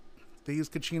like they use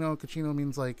Kachino. Kachino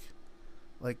means like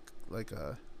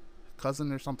a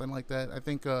cousin or something like that. I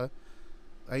think I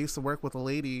used to work with a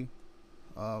lady.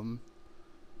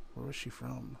 Where was she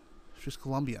from? She's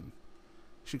Colombian.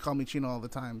 She called me Chino all the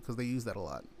time because they use that a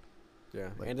lot. Yeah,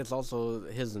 Like- and it's also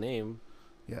his name.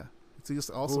 Yeah, it's just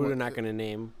also Who we're not gonna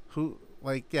name. who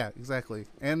like yeah exactly,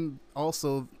 and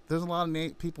also there's a lot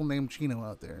of people named Chino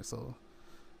out there, so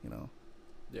you know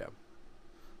Yeah,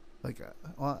 like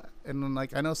well, and then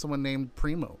like I know someone named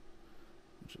Primo,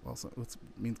 which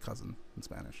means cousin in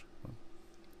Spanish.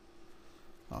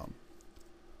 But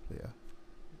yeah.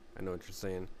 I know what you're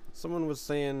saying. Someone was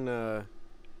saying,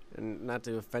 and not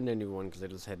to offend anyone because I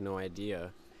just had no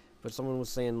idea, but someone was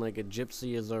saying like a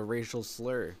gypsy is a racial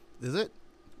slur. Is it?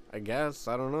 I guess,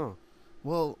 I don't know.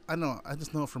 Well, I know. I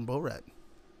just know it from Borat.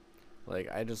 Like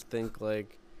I just think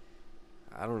like,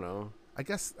 I don't know. I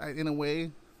guess in a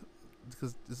way,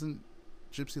 because isn't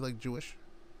Gypsy like Jewish?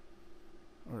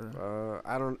 Or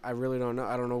I really don't know.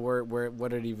 I don't know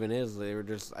what it even is. They were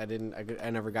just I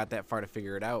never got that far to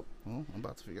figure it out. well, I'm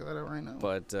about to figure that out right now.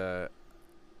 But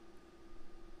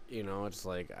it's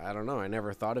like I don't know. I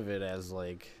never thought of it as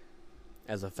like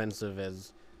as offensive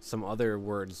as some other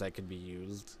words that could be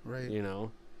used. Right.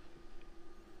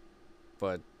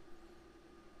 But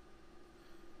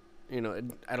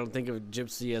I don't think of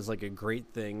gypsy as like a great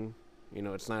thing.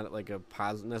 It's not like a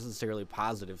necessarily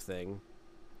positive thing.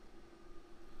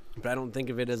 But I don't think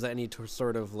of it as any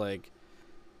sort of like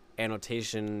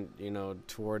annotation,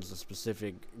 towards a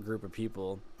specific group of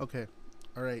people. Okay.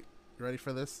 All right. You ready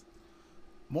for this?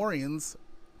 Morian's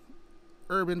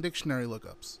Urban Dictionary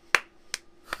lookups.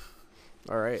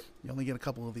 All right. You only get a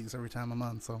couple of these every time I'm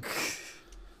on, so.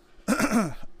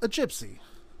 A gypsy.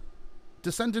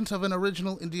 Descendant of an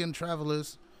original Indian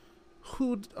travelers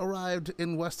who'd arrived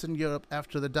in Western Europe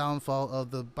after the downfall of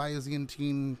the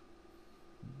Byzantine,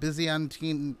 I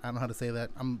don't know how to say that,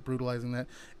 I'm brutalizing that,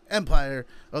 empire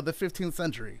of the 15th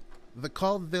century. They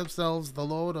called themselves the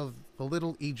Lord of the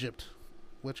Little Egypt,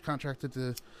 which contracted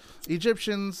to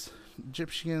Egyptians,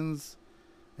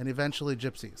 and eventually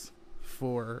Gypsies,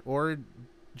 or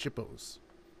Gippos.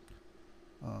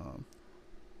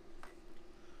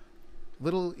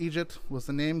 Little Egypt was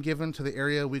the name given to the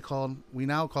area we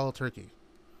now call Turkey.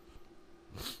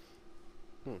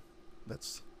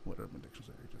 That's what Urban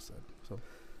Dictionary just said. So,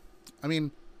 I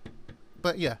mean,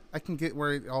 but yeah, I can get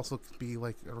where it also could be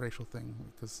like a racial thing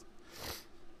because.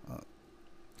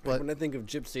 But when I think of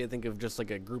gypsy, I think of just like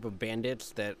a group of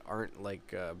bandits that aren't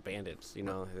like bandits. You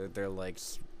know, they're like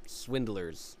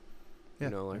swindlers. Yeah,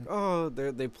 you know, like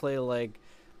yeah. they play like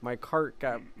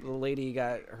the lady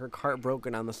got her cart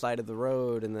broken on the side of the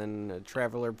road, and then a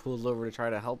traveler pulls over to try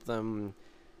to help them,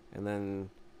 and then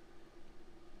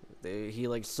he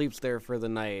like sleeps there for the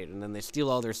night, and then they steal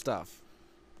all their stuff.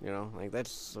 You know, like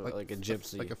that's like a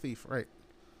gypsy, like a thief, right?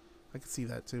 I can see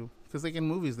that too, because like in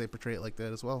movies they portray it like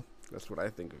that as well. That's what I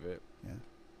think of it. Yeah,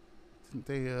 didn't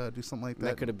they do something like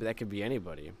that? That could be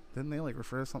anybody. Didn't they like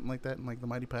refer to something like that in like the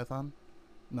Mighty Python?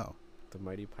 No. The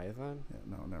Mighty Python? Yeah,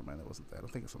 no, never mind. It wasn't that. I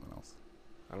think it's something else.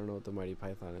 I don't know what the Mighty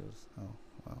Python is. Oh,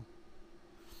 wow.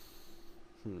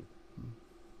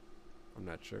 I'm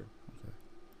not sure. Okay.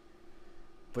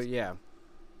 But yeah.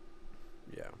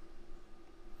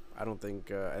 I don't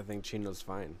think. I think Chino's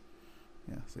fine.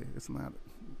 Yeah. See, it's not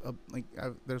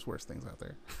there's worse things out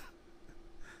there.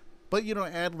 But you know,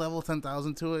 add level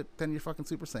 10,000 to it, then you're fucking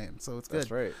Super Saiyan. So it's good.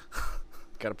 That's right.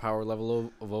 Got a power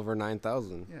level of over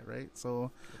 9,000. Yeah, right. So,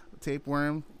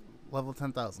 tapeworm, level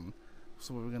 10,000.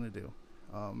 So what we're gonna do?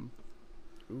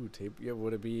 Yeah.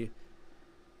 Would it be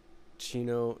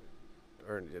Chino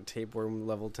or tapeworm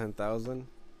level 10,000?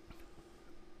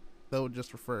 That would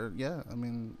just refer. Yeah, I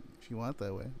mean, if you want it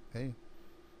that way, hey.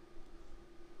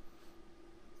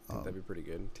 I think that'd be pretty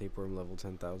good. Tapeworm level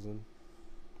 10,000.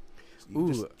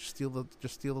 Just steal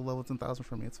the level 10,000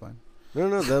 from me. It's fine.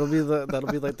 No, that'll be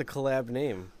like the collab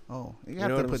name. Oh, you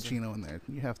have to put Chino in there.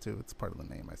 You have to. It's part of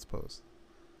the name, I suppose.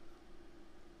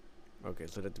 Okay,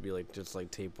 so it'd have to be like just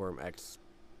like Tapeworm X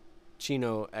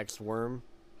Chino X Worm.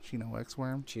 Chino X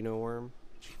Worm? Chino Worm.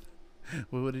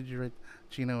 What did you write?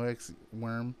 Chino X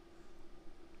Worm?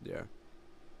 Yeah.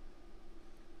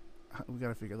 We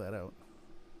gotta figure that out.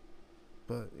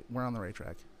 But we're on the right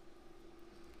track.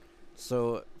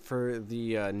 So for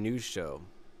the news show,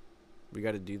 we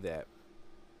got to do that.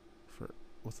 For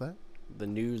what's that? The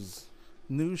news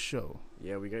show.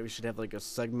 Yeah, we should have like a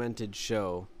segmented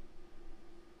show,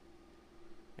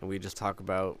 and we just talk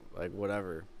about like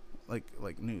whatever,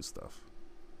 like news stuff.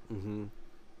 Mm-hmm.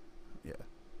 Yeah.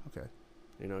 Okay.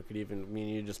 You know, it could even mean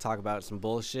you just talk about some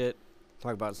bullshit,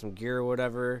 talk about some gear or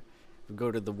whatever. We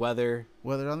go to the weather.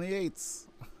 Weather on the 8s.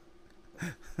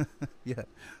 Yeah,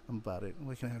 I'm about it.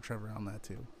 We can have Trevor on that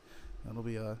too. It'll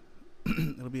be a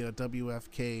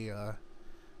WFK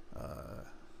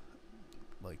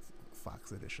like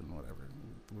Fox edition, whatever.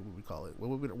 What would we call it?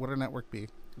 What would our network be?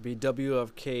 It'd be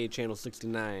WFK channel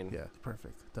 69. Yeah,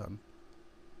 perfect. Done.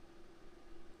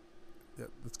 Yeah,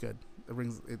 that's good. It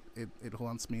brings it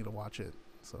wants me to watch it.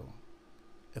 So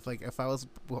if I was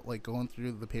like going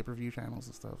through the pay-per-view channels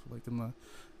and stuff like in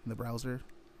the browser,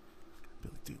 be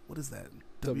like, dude, what is that?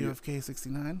 WFK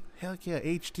 69? Heck yeah,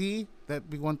 HD. That'd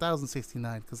be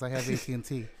 1069 because I have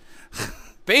AT&T.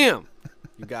 Bam,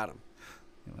 you got him.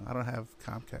 You know, I don't have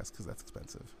Comcast because that's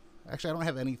expensive. Actually, I don't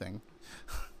have anything.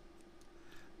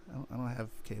 I don't have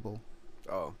cable.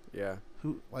 Oh yeah.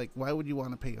 Why would you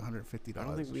want to pay $150? I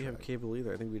don't think we have cable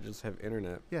either. I think we just have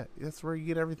internet. Yeah, that's where you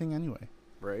get everything anyway.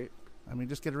 Right. I mean,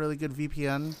 just get a really good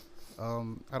VPN.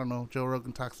 I don't know. Joe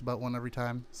Rogan talks about one every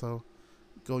time, so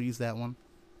go use that one.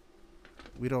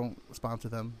 We don't sponsor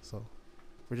them, so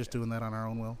we're just doing that on our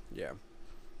own will. Yeah.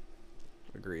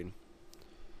 Agreed.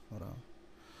 But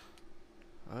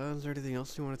is there anything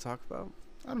else you want to talk about?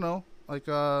 I don't know. Like,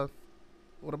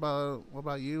 what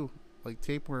about you? Like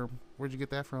tapeworm, where'd you get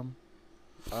that from?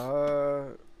 I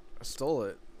stole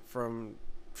it from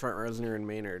Trent Reznor and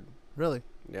Maynard. Really?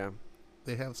 Yeah.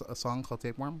 They have a song called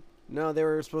Tapeworm? No, they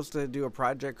were supposed to do a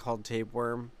project called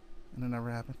Tapeworm. And it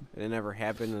never happened? And it never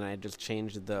happened, and I just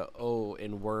changed the O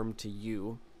in worm to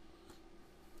U.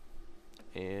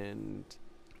 And...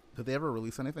 Did they ever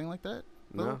release anything like that?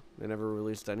 No, they never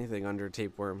released anything under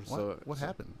Tapeworm. What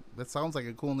happened? That sounds like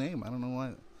a cool name. I don't know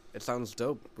why. It sounds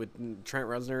dope with Trent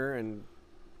Reznor and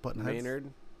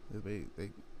Maynard. They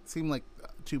seem like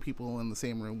two people in the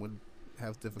same room would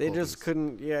have difficulties. They just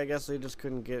couldn't. Yeah, I guess they just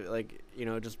couldn't get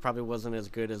it just probably wasn't as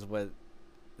good as what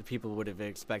the people would have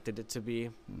expected it to be.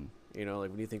 You know,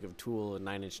 like when you think of Tool and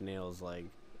Nine Inch Nails, like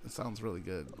it sounds really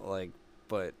good. Like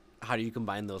but how do you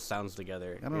combine those sounds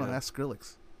together? I don't know. Ask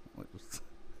Skrillex.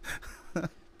 But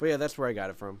yeah, that's where I got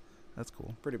it from. That's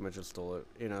cool. Pretty much just stole it.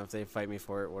 You know, if they fight me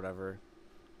for it, whatever.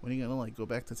 When are you gonna like go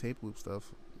back to tape loop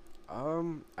stuff? I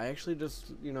actually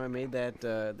just, I made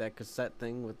that cassette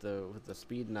thing with the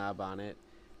speed knob on it,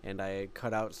 and I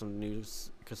cut out some new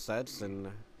cassettes, and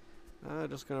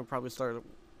just gonna probably start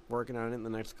working on it in the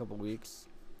next couple weeks.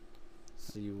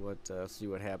 See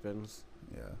what happens.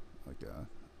 Yeah, like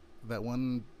that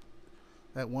one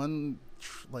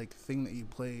like thing that you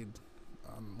played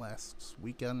last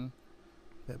weekend.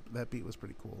 That beat was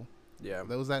pretty cool. Yeah.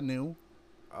 Was that new?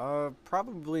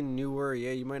 Probably newer.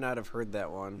 Yeah, you might not have heard that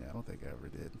one. Yeah, I don't think I ever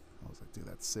did. I was like, dude,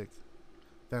 that's sick.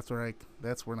 That's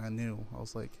when I knew. I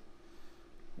was like,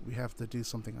 we have to do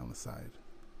something on the side.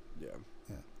 Yeah.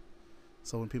 Yeah.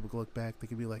 So when people look back, they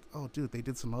could be like, oh, dude, they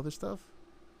did some other stuff.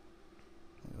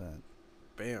 Like that.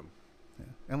 Bam. Yeah.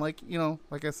 And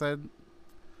like I said,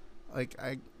 like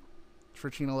for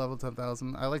Chino Level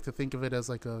 10,000, I like to think of it as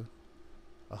like a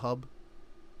hub,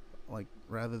 like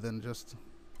rather than just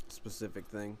specific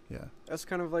thing. Yeah, that's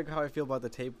kind of like how I feel about the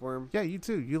tapeworm. Yeah, you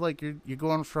too. You're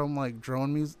going from like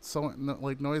drone music,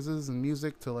 like noises and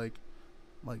music to like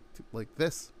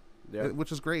this. Yeah,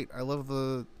 which is great. I love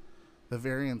the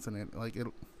variance in it. Like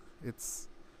it's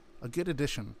a good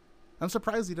addition. I'm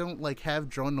surprised you don't like have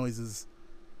drone noises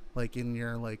like in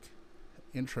your like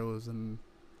intros and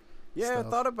stuff. I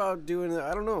thought about doing it.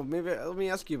 I don't know, maybe let me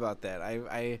ask you about that.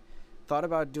 I thought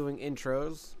about doing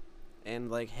intros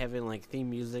and like having like theme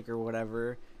music or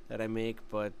whatever that I make,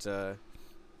 but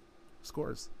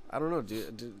scores, I don't know.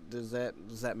 Does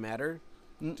that matter?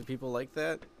 Do people like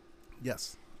that?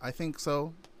 Yes, I think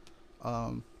so.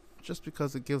 Just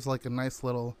because it gives like a nice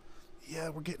little,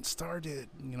 we're getting started,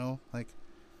 like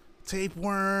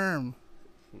tapeworm,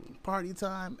 party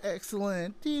time,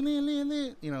 excellent, like I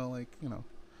know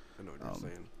what you're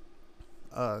saying.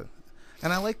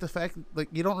 And I like the fact like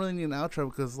you don't really need an outro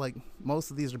because like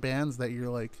most of these are bands that you're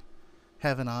like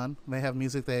having on. They have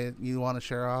music that you want to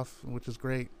share off, which is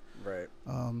great. Right.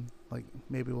 Like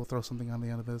maybe we'll throw something on the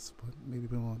end of this, but maybe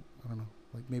we won't. I don't know.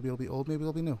 Like maybe it'll be old, maybe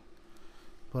it'll be new.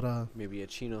 But maybe a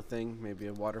Chino thing, maybe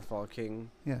a Waterfall King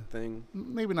thing.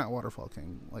 Maybe not Waterfall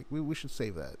King. Like we should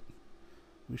save that.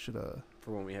 We should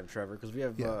for when we have Trevor, because we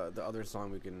have the other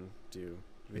song we can do.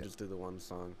 We just do the one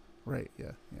song. Right.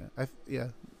 Yeah.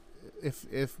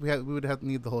 If we would have to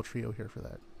need the whole trio here for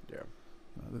that. Yeah.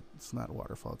 It's not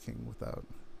Waterfall King without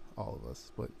all of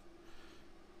us, but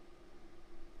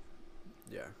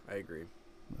yeah, I agree.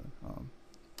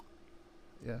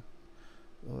 Yeah.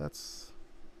 Well, that's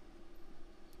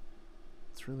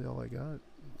really all I got.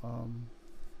 All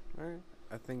right.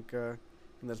 I think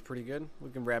that's pretty good. We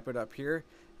can wrap it up here.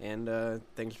 And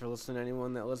thanks for listening,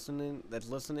 anyone that's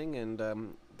listening. And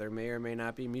there may or may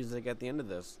not be music at the end of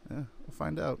this. Yeah, we'll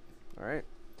find out. All right.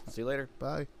 See you later.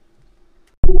 Bye.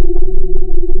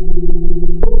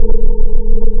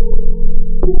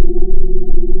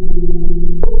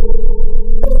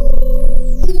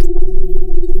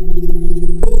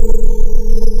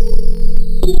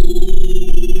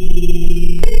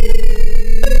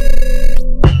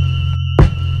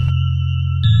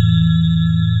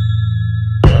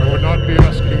 I would not be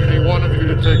asking any one of you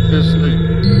to take this leap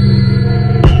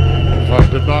if I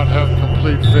did not have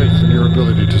complete faith in your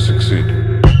ability to succeed.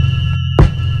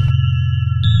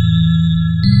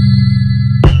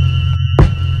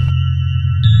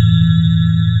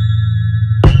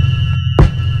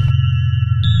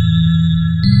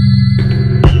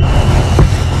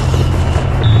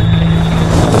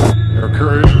 Your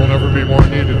courage will never be more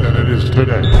needed than it is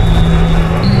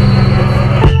today.